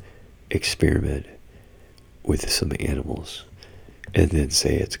experiment with some animals and then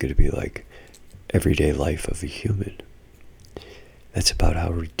say it's going to be like everyday life of a human? That's about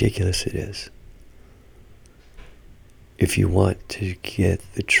how ridiculous it is. If you want to get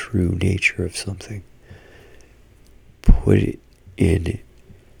the true nature of something, put it in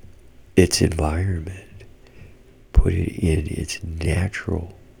its environment. Put it in its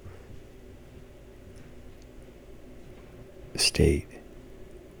natural state.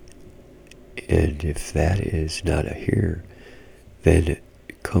 And if that is not a here, then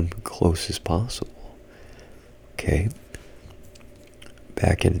come close as possible. Okay?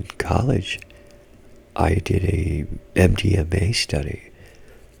 Back in college, I did a MDMA study.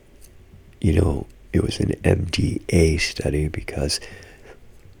 You know, it was an MDA study because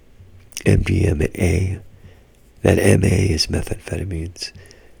MDMA, that MA is methamphetamines.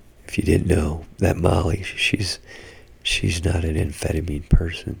 If you didn't know, that Molly, she's not an amphetamine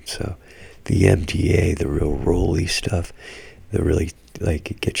person. So the MDA, the real rolly stuff, the really,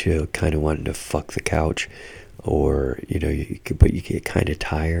 like, it gets you kind of wanting to fuck the couch, or, you know, but you get kind of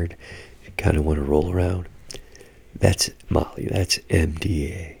tired, you kind of want to roll around. That's Molly, that's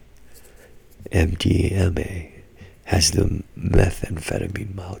MDA. MDMA has the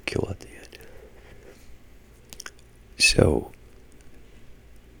methamphetamine molecule at the end. So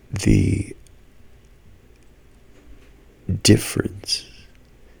the difference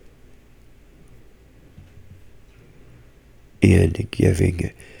in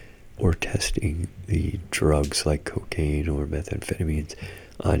giving or testing the drugs like cocaine or methamphetamines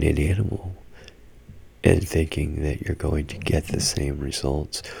on an animal and thinking that you're going to get the same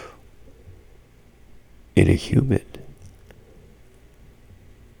results in a human,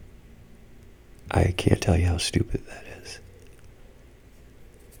 I can't tell you how stupid that is.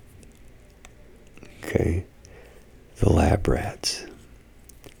 Okay? The lab rats.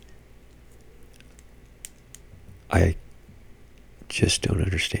 I just don't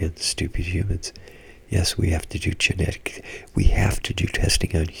understand the stupid humans. Yes, we have to do testing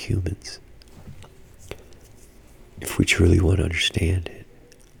on humans. if we truly want to understand it.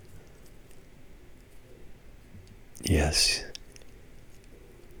 Yes.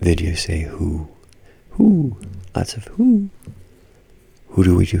 Then you say who? Who? Lots of who. Who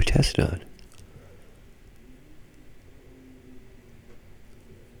do we do a test on?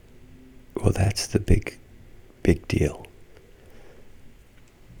 Well, that's the big deal.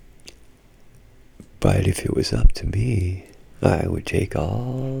 But if it was up to me, I would take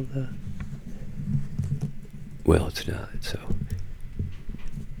all the... Well, it's not, so...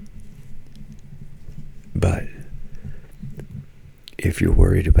 But if you're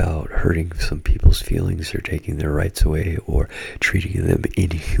worried about hurting some people's feelings or taking their rights away or treating them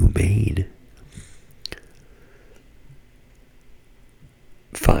inhumane,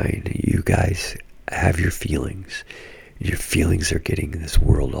 fine, you guys have your feelings. Your feelings are getting this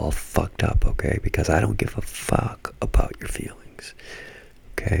world all fucked up, okay? Because I don't give a fuck about your feelings,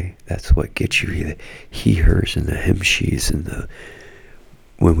 okay? That's what gets you the he, hers, and the him, she's, and the...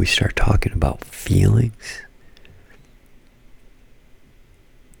 When we start talking about feelings,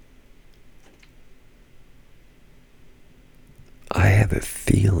 I have a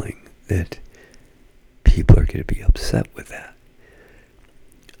feeling that people are going to be upset with that.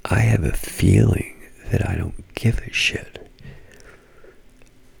 I have a feeling that I don't give a shit.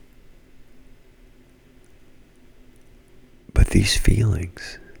 But these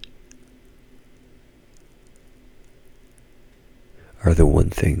feelings are the one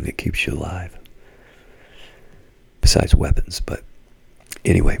thing that keeps you alive. Besides weapons, but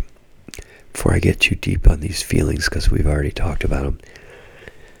anyway, before I get too deep on these feelings, because we've already talked about them,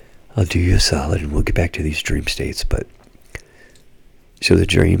 I'll do you a solid and we'll get back to these dream states. But so the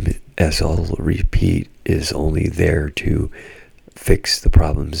dream, as I'll repeat, is only there to fix the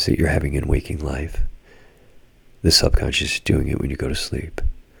problems that you're having in waking life. The subconscious is doing it when you go to sleep.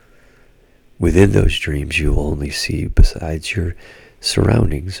 Within those dreams, you will only see, besides your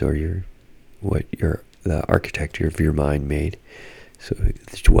surroundings or the architecture of your mind made, so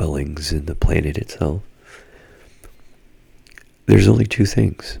the dwellings in the planet itself, there's only two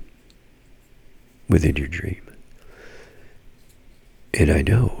things within your dream. And I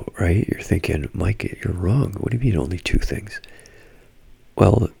know, right? You're thinking, Mike, you're wrong. What do you mean only two things?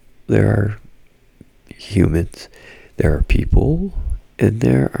 Well, there are humans, there are people, and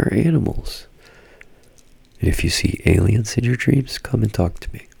there are animals. And if you see aliens in your dreams, come and talk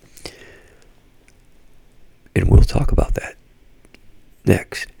to me. And we'll talk about that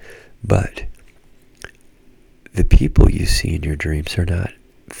next. But the people you see in your dreams are not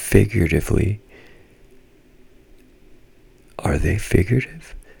figuratively. Are they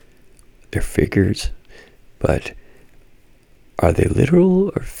figurative? They're figures, but are they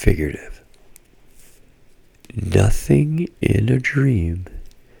literal or figurative? Nothing in a dream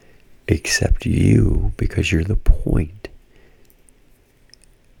except you, because you're the point,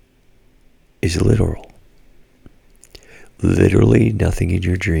 is literal. Literally nothing in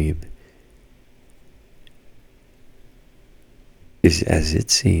your dream is as it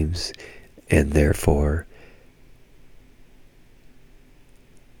seems, and therefore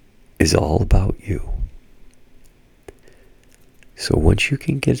is all about you. So once you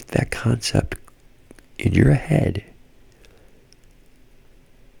can get that concept in your head,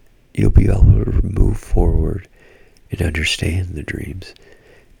 you'll be able to move forward and understand the dreams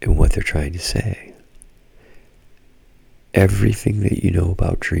and what they're trying to say. Everything that you know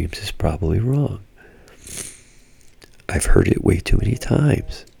about dreams is probably wrong. I've heard it way too many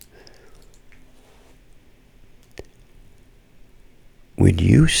times. When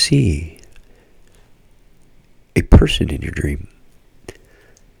you see a person in your dream,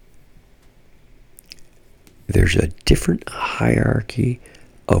 there's a different hierarchy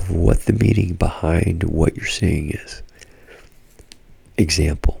of what the meaning behind what you're seeing is.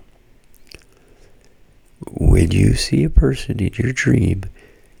 Example. When you see a person in your dream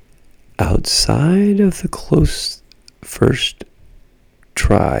outside of the close first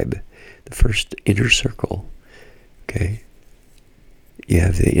tribe, the first inner circle, okay? You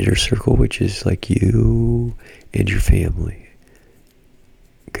have the inner circle, which is like you and your family.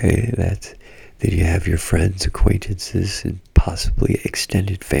 Okay, then you have your friends, acquaintances, and possibly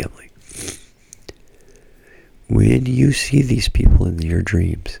extended family. When you see these people in your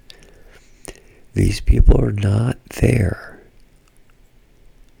dreams, these people are not there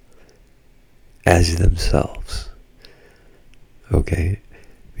as themselves. Okay?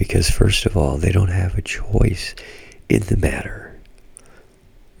 Because first of all, they don't have a choice in the matter.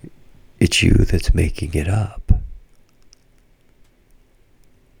 It's you that's making it up.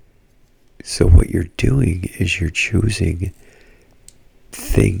 So what you're doing is you're choosing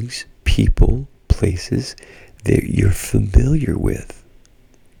things, people, places that you're familiar with.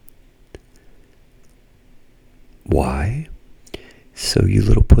 Why? So you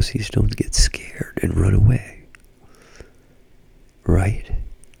little pussies don't get scared and run away. Right?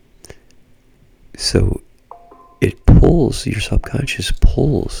 So it pulls, your subconscious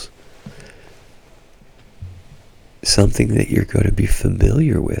pulls something that you're going to be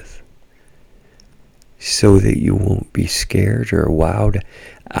familiar with so that you won't be scared or wowed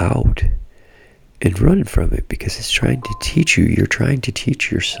out and run from it, because it's trying to teach you. You're trying to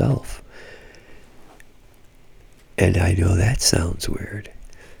teach yourself. And I know that sounds weird,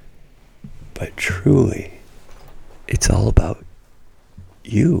 but truly, it's all about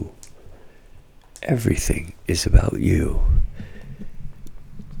you. Everything is about you.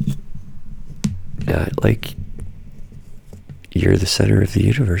 Not like you're the center of the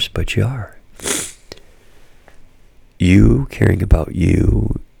universe, but you are. You caring about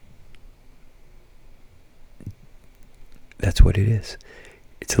you, that's what it is.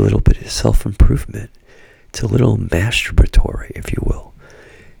 It's a little bit of self-improvement. It's a little masturbatory, if you will,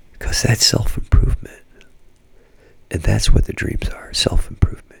 because that's self-improvement. And that's what the dreams are,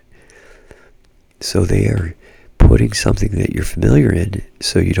 self-improvement. So they are putting something that you're familiar in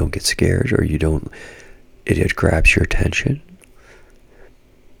so you don't get scared, or it grabs your attention.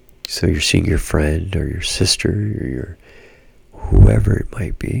 So you're seeing your friend or your sister or your whoever it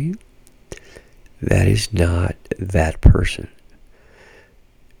might be. That is not that person.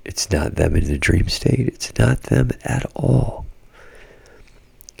 It's not them in the dream state. It's not them at all.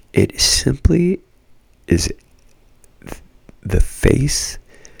 It simply is the face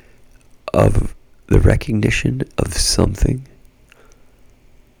of the recognition of something,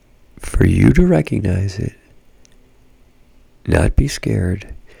 for you to recognize it, not be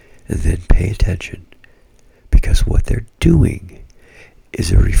scared, and then pay attention. Because what they're doing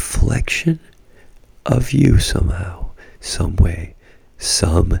is a reflection of you somehow, some way,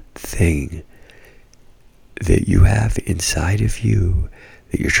 something that you have inside of you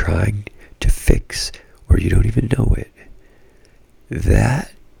that you're trying to fix, or you don't even know it.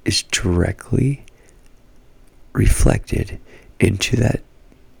 That is directly reflected into that,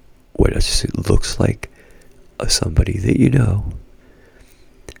 what it looks like somebody that you know.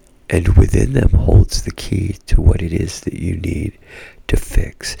 And within them holds the key to what it is that you need to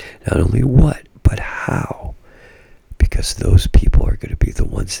fix. Not only what, but how. Because those people are going to be the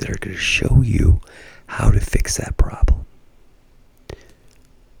ones that are going to show you how to fix that problem.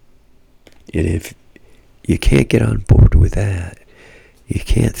 And if you can't get on board with that, you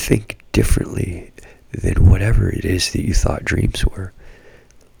can't think differently than whatever it is that you thought dreams were.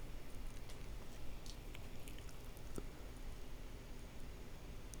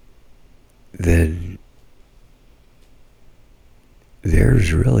 Then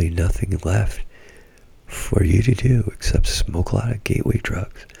there's really nothing left for you to do except smoke a lot of gateway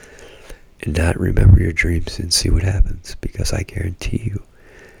drugs and not remember your dreams and see what happens, because I guarantee you,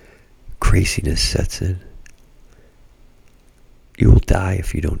 craziness sets in. You will die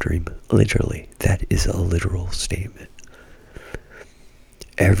if you don't dream. Literally. That is a literal statement.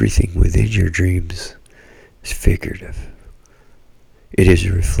 Everything within your dreams is figurative. It is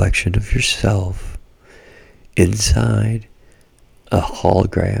a reflection of yourself inside a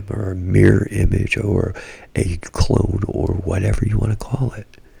hologram or a mirror image or a clone or whatever you want to call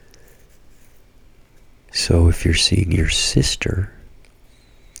it. So if you're seeing your sister,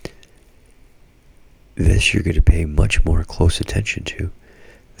 this you're going to pay much more close attention to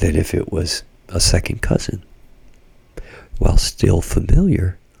than if it was a second cousin. While still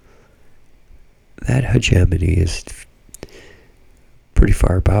familiar, that hegemony is pretty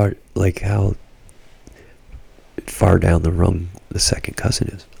far about, like how far down the rung the second cousin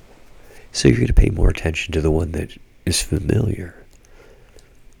is. So you're going to pay more attention to the one that is familiar.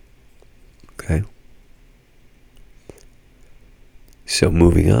 Okay? So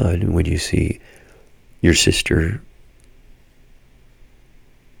moving on, when you see your sister,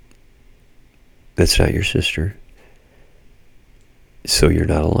 that's not your sister. So you're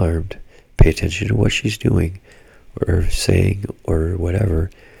not alarmed. Pay attention to what she's doing or saying or whatever,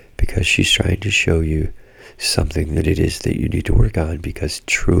 because she's trying to show you something that it is that you need to work on, because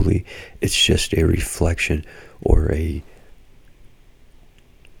truly it's just a reflection or a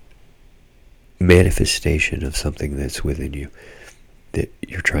manifestation of something that's within you that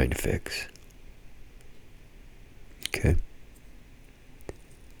you're trying to fix. Okay?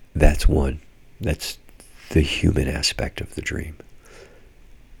 That's one. That's the human aspect of the dream.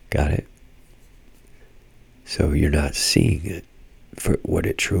 Got it? So you're not seeing it for what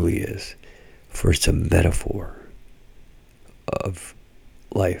it truly is. For it's a metaphor of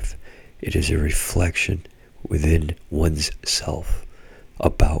life. It is a reflection within one's self,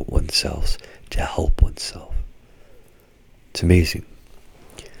 about oneself, to help oneself. It's amazing.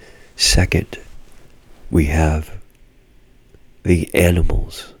 Second, we have the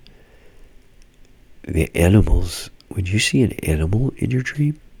animals. The animals, when you see an animal in your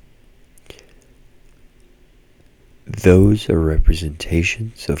dream, those are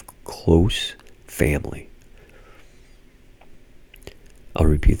representations of close family. I'll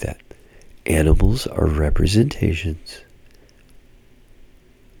repeat that. Animals are representations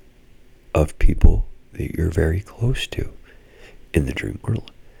of people that you're very close to in the dream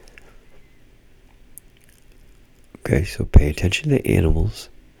world. Okay, so pay attention to animals,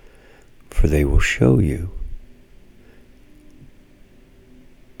 for they will show you.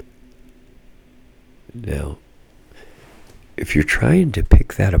 Now, if you're trying to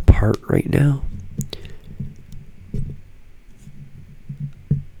pick that apart right now,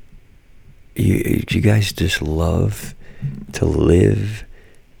 you guys just love to live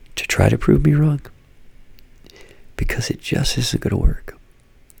to try to prove me wrong, because it just isn't going to work.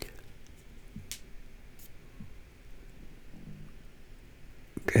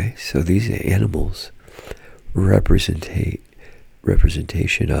 Okay, so these animals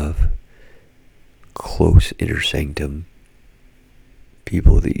representation of close inner sanctum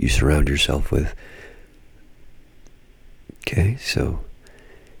people that you surround yourself with. Okay, so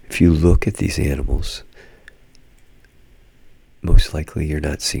if you look at these animals, most likely you're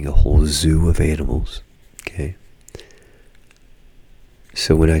not seeing a whole zoo of animals. Okay,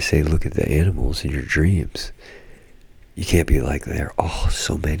 so when I say look at the animals in your dreams, you can't be like, there are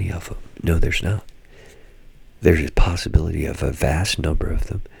so many of them. No, there's not. There's a possibility of a vast number of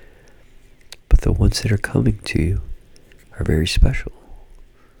them, but the ones that are coming to you are very special.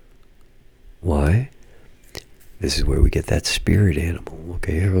 Why? This is where we get that spirit animal.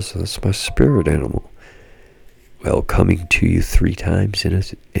 Okay, that's my spirit animal. Well, coming to you 3 times in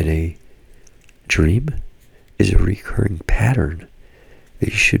a dream is a recurring pattern that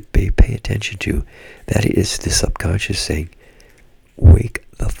you should pay attention to. That is the subconscious saying, wake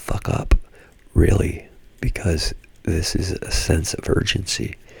the fuck up, really, because this is a sense of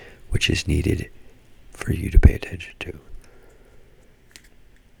urgency which is needed for you to pay attention to.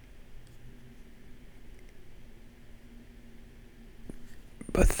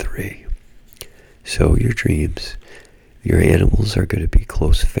 But 3. So your dreams, your animals are going to be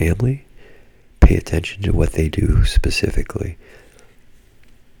close family. Pay attention to what they do specifically.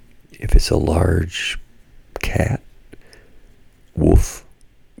 If it's a large cat, wolf,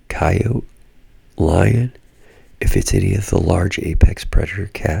 coyote, lion, if it's any of the large apex predator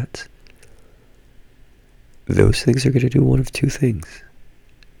cats, those things are going to do one of 2 things.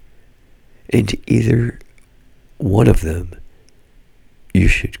 And either one of them, you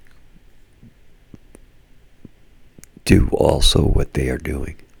should do also what they are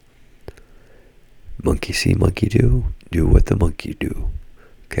doing. Monkey see, monkey do. Do what the monkey do.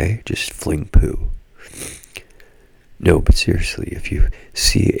 Okay? Just fling poo. No, but seriously, if you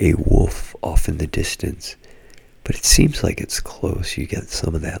see a wolf off in the distance, but it seems like it's close, you get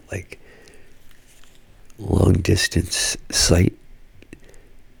some of that like long distance sight.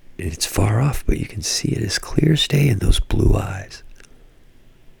 And it's far off, but you can see it as clear as day in those blue eyes.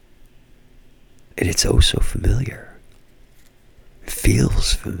 And it's oh so familiar. It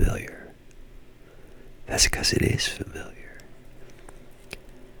feels familiar. That's because it is familiar.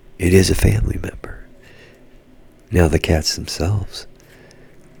 It is a family member. Now the cats themselves,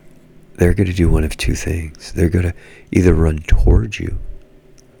 they're going to do one of 2 things. They're going to either run towards you,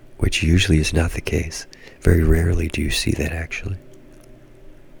 which usually is not the case. Very rarely do you see that actually.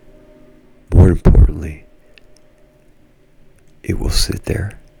 More importantly, it will sit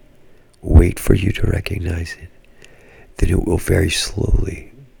there, wait for you to recognize it. Then it will very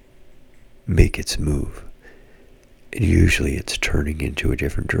slowly make its move. And usually it's turning into a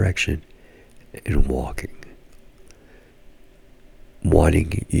different direction and walking,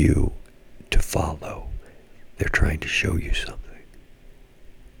 wanting you to follow. They're trying to show you something.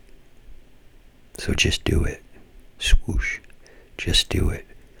 So just do it. Swoosh. Just do it.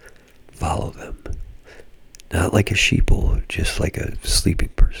 Follow them. Not like a sheeple, just like a sleeping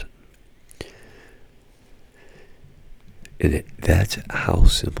person. And that's how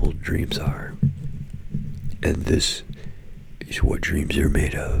simple dreams are. And this is what dreams are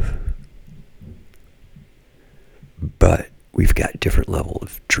made of. But we've got different level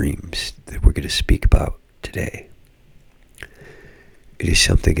of dreams that we're going to speak about today. It is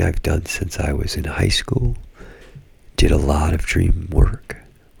something I've done since I was in high school. Did a lot of dream work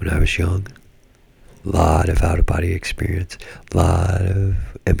when I was young. A lot of out-of-body experience. A lot of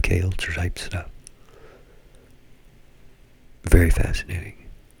MK Ultra type stuff. Very fascinating.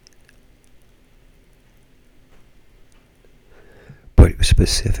 But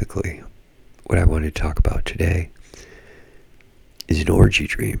specifically, what I want to talk about today is an orgy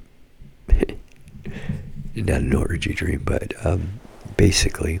dream. Not an orgy dream, but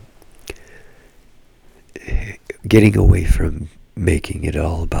basically getting away from making it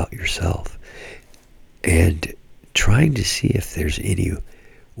all about yourself and trying to see if there's any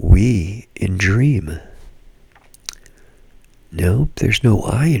we in dream. Nope, there's no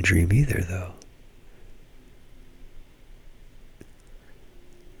I in dream either, though.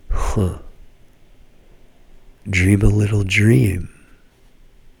 Huh. Dream a little dream.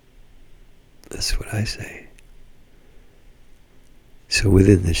 That's what I say. So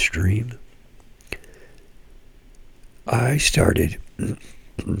within this dream, I started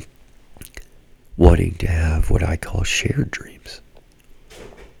wanting to have what I call shared dreams.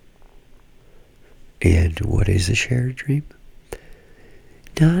 And what is a shared dream?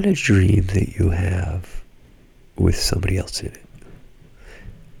 Not a dream that you have with somebody else in it.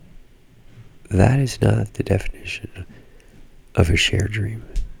 That is not the definition of a shared dream,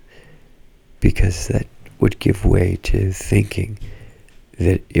 because that would give way to thinking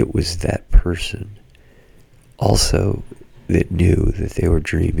that it was that person also that knew that they were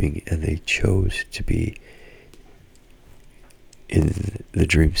dreaming and they chose to be in the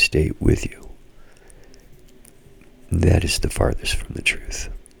dream state with you. That is the farthest from the truth.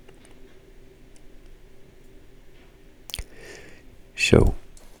 So,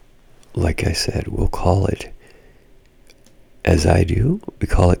 like I said, we'll call it, as I do, we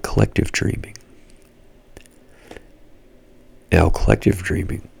call it collective dreaming. Now, collective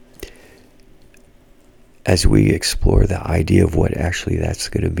dreaming, as we explore the idea of what actually that's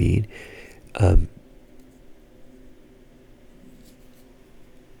going to mean,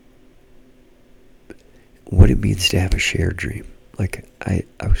 what it means to have a shared dream. Like, I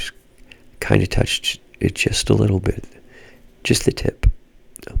was kind of touched it just a little bit, just the tip.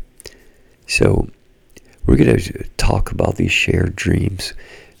 So we're going to talk about these shared dreams,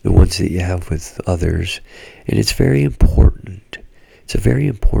 the ones that you have with others, and it's very important. It's a very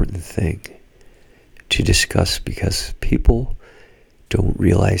important thing to discuss because people don't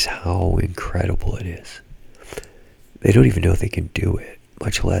realize how incredible it is. They don't even know they can do it,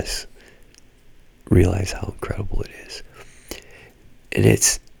 much less realize how incredible it is. And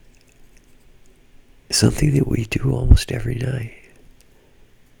it's something that we do almost every night.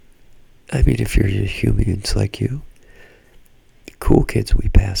 I mean, if you're humans like you, cool kids, we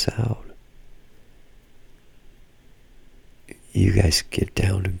pass out. You guys get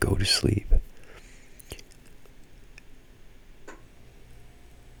down and go to sleep.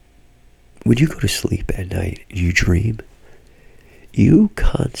 When you go to sleep at night, you dream, you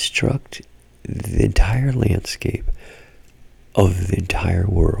construct the entire landscape of the entire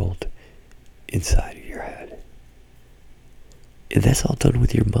world inside of your head. And that's all done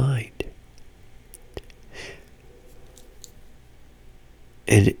with your mind.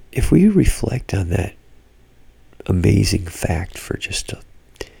 And if we reflect on that amazing fact for just a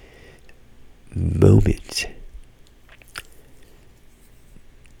moment,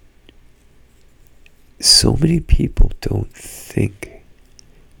 so many people don't think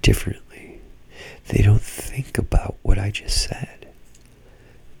differently. They don't think about what I just said.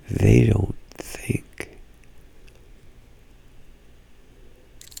 They don't think.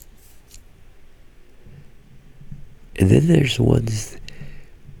 And then there's ones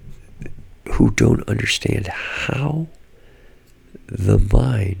who don't understand how the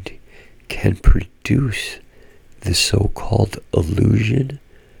mind can produce the so-called illusion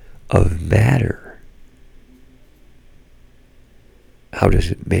of matter. How does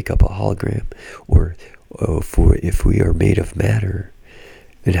it make up a hologram? Or if we are made of matter,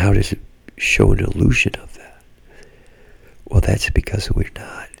 then how does it show an illusion of that? Well, that's because we're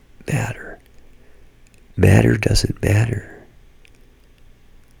not matter. Matter doesn't matter.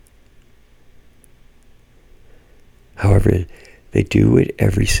 However, they do it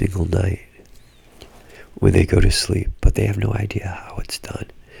every single night when they go to sleep, but they have no idea how it's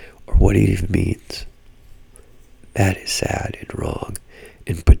done or what it even means. That is sad and wrong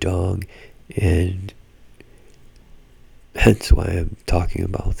and padong, and hence why I'm talking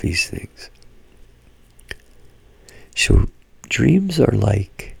about these things. So dreams are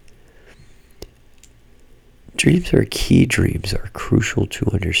key dreams are crucial to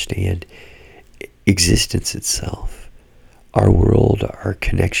understand existence itself. Our world, our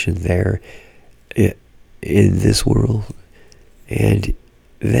connection there in this world. And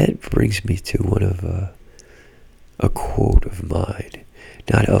that brings me to one of a quote of mine.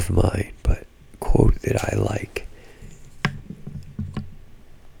 Not of mine, but quote that I like.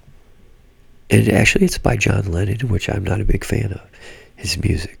 And actually it's by John Lennon, which I'm not a big fan of his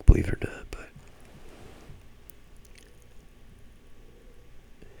music, believe it or not.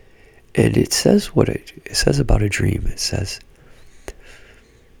 And it says what it says about a dream. It says,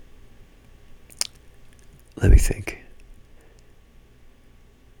 let me think.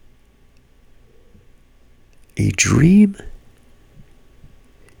 A dream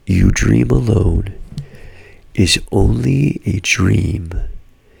you dream alone is only a dream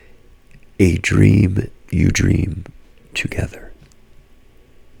you dream together.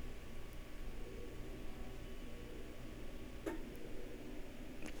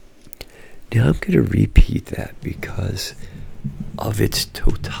 Now I'm going to repeat that because of its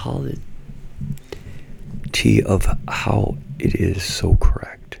totality of how it is so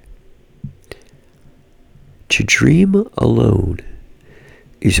correct. To dream alone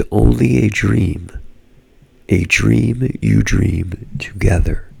is only a dream you dream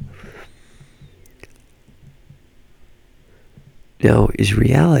together. Now, is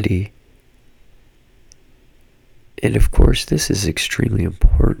reality, and of course this is extremely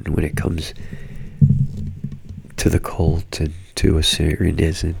important when it comes to the cult and to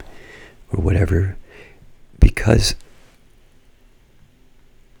Assyrianism or whatever, because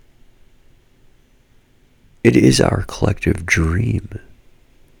it is our collective dream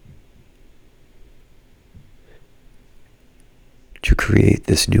to create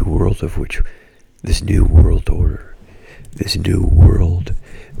this new world this new world order, this new world,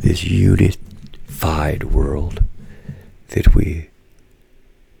 this unified world that we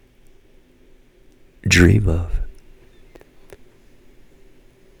dream of.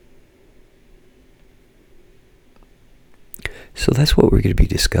 So that's what we're going to be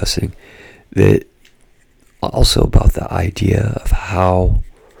discussing. That also about the idea of how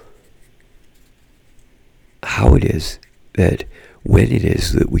it is that when it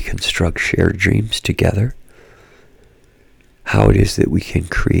is that we construct shared dreams together, how it is that we can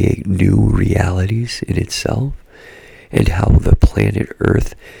create new realities in itself, and how the planet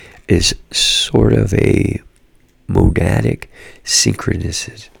Earth is sort of a monadic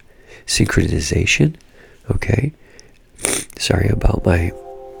synchronization. Okay? Sorry about my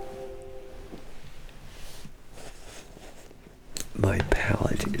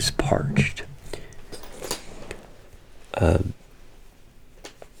palate is parched.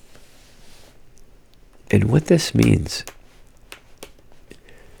 And what this means,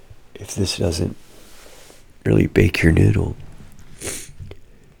 if this doesn't really bake your noodle,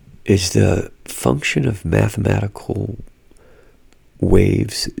 is the function of mathematical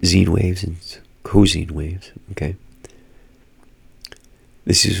waves, zine waves and cosine waves, okay?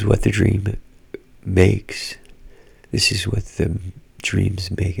 This is what the dream makes. This is what the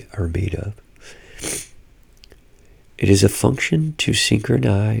dreams are made of. It is a function to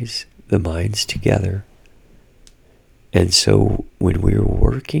synchronize the minds together. And so when we're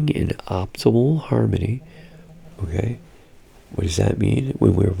working in optimal harmony, okay, what does that mean?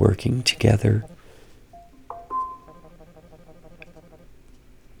 When we're working together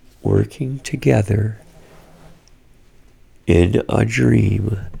in a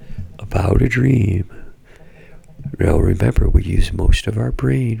dream, about a dream. Now remember, we use most of our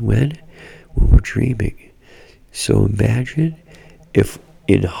brain when we're dreaming. So imagine if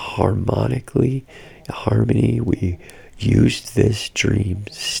in harmony we used this dream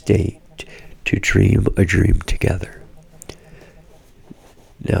state to dream a dream together.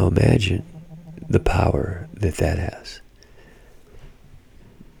 Now imagine the power that has.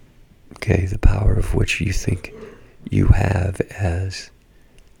 Okay, the power of which you think you have as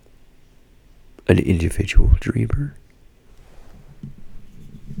an individual dreamer.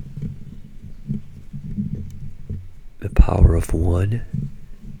 The power of one,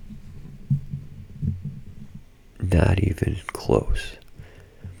 not even close.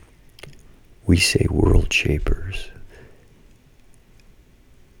 We say world shapers.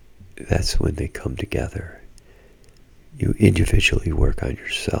 That's when they come together. You individually work on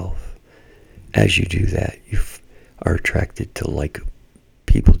yourself. As you do that, you are attracted to like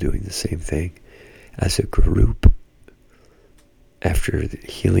people doing the same thing. As a group, after the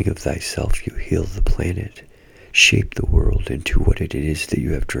healing of thyself, you heal the planet, shape the world into what it is that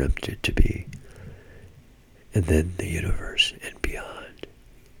you have dreamt it to be, and then the universe and beyond.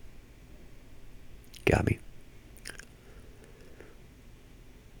 Got me?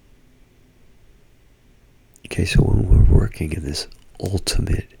 Okay, so when we're working in this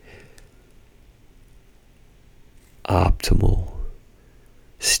ultimate, optimal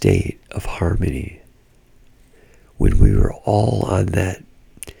state of harmony, when we were all on that,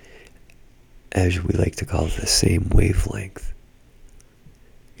 as we like to call it, the same wavelength,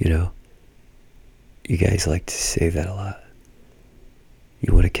 You guys like to say that a lot.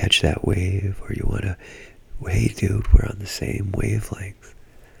 You want to catch that wave, or you want to, hey dude, we're on the same wavelength.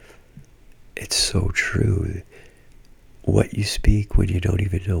 It's so true. What you speak when you don't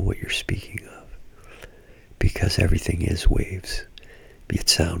even know what you're speaking of. Because everything is waves. Be it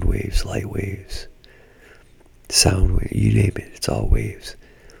sound waves, light waves, sound waves, you name it, it's all waves.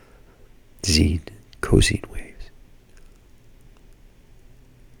 Zine, cosine waves.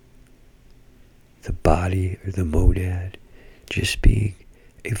 The body or the monad just being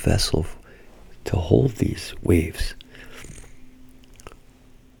a vessel to hold these waves.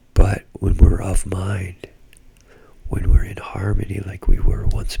 But when we're of mind, when we're in harmony like we were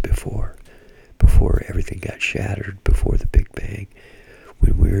once before everything got shattered, before the Big Bang,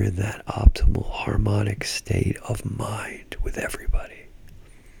 when we're in that optimal harmonic state of mind with everybody,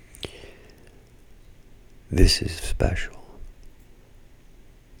 this is special.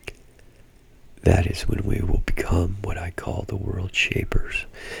 That is when we will become what I call the world shapers,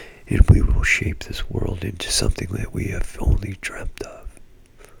 and we will shape this world into something that we have only dreamt of.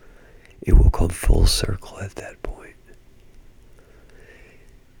 It will come full circle at that point.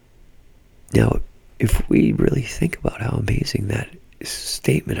 Now, if we really think about how amazing that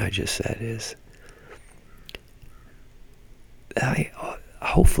statement I just said is,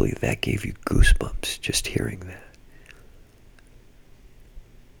 hopefully that gave you goosebumps just hearing that.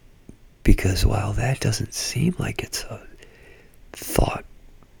 Because while that doesn't seem like it's a thought,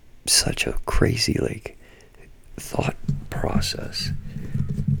 such a crazy thought process,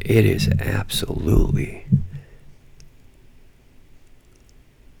 it is absolutely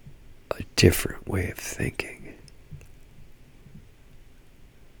a different way of thinking.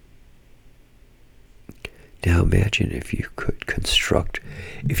 Now imagine if you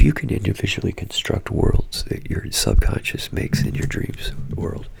can individually construct worlds that your subconscious makes in your dreams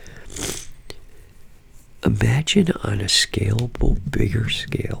world. Imagine on a scalable, bigger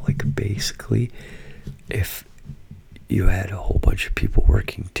scale, basically if you had a whole bunch of people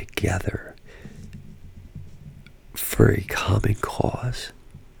working together for a common cause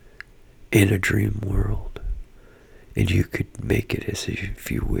in a dream world, and you could make it as if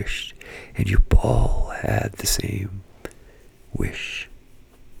you wished, and you all had the same wish,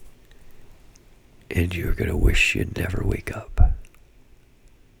 and you're going to wish you'd never wake up,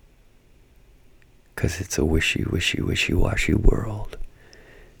 because it's a wishy-washy world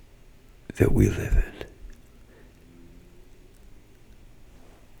that we live in.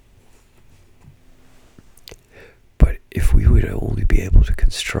 But if we would only be able to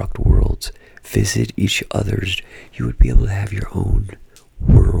construct worlds, visit each other's, you would be able to have your own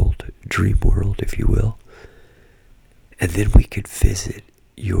world, dream world, if you will. And then we could visit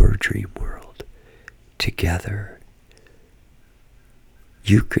your dream world together.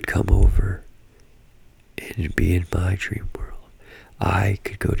 You could come over and be in my dream world. I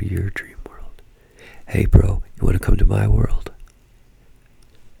could go to your dream world. Hey bro, you want to come to my world?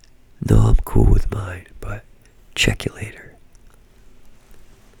 No, I'm cool with mine, but check you later.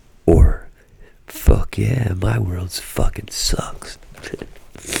 Or, fuck yeah, my world's fucking sucks.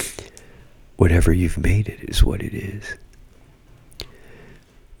 Whatever you've made it is what it is.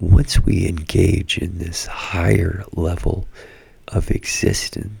 Once we engage in this higher level of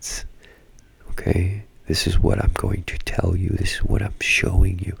existence, okay, this is what I'm going to tell you, this is what I'm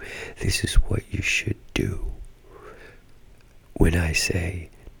showing you, this is what you should do. When I say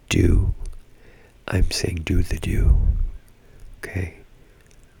do, I'm saying do the do, okay?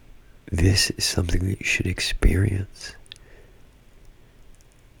 This is something that you should experience.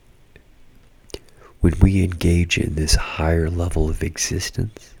 When we engage in this higher level of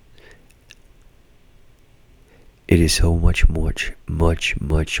existence, it is so much more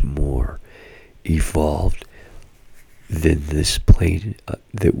evolved than this plane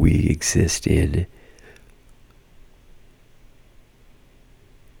that we exist in.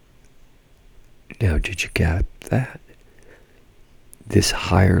 Now, did you get that? This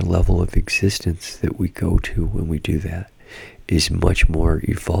higher level of existence that we go to when we do that is much more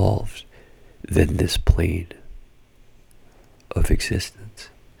evolved than this plane of existence.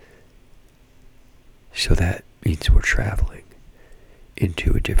 So that means we're traveling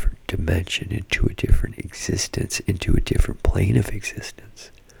into a different dimension, into a different existence, into a different plane of existence.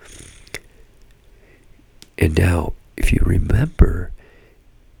 And now, if you remember,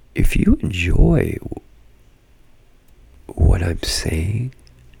 if you enjoy what I'm saying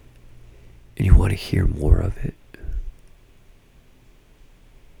and you want to hear more of it,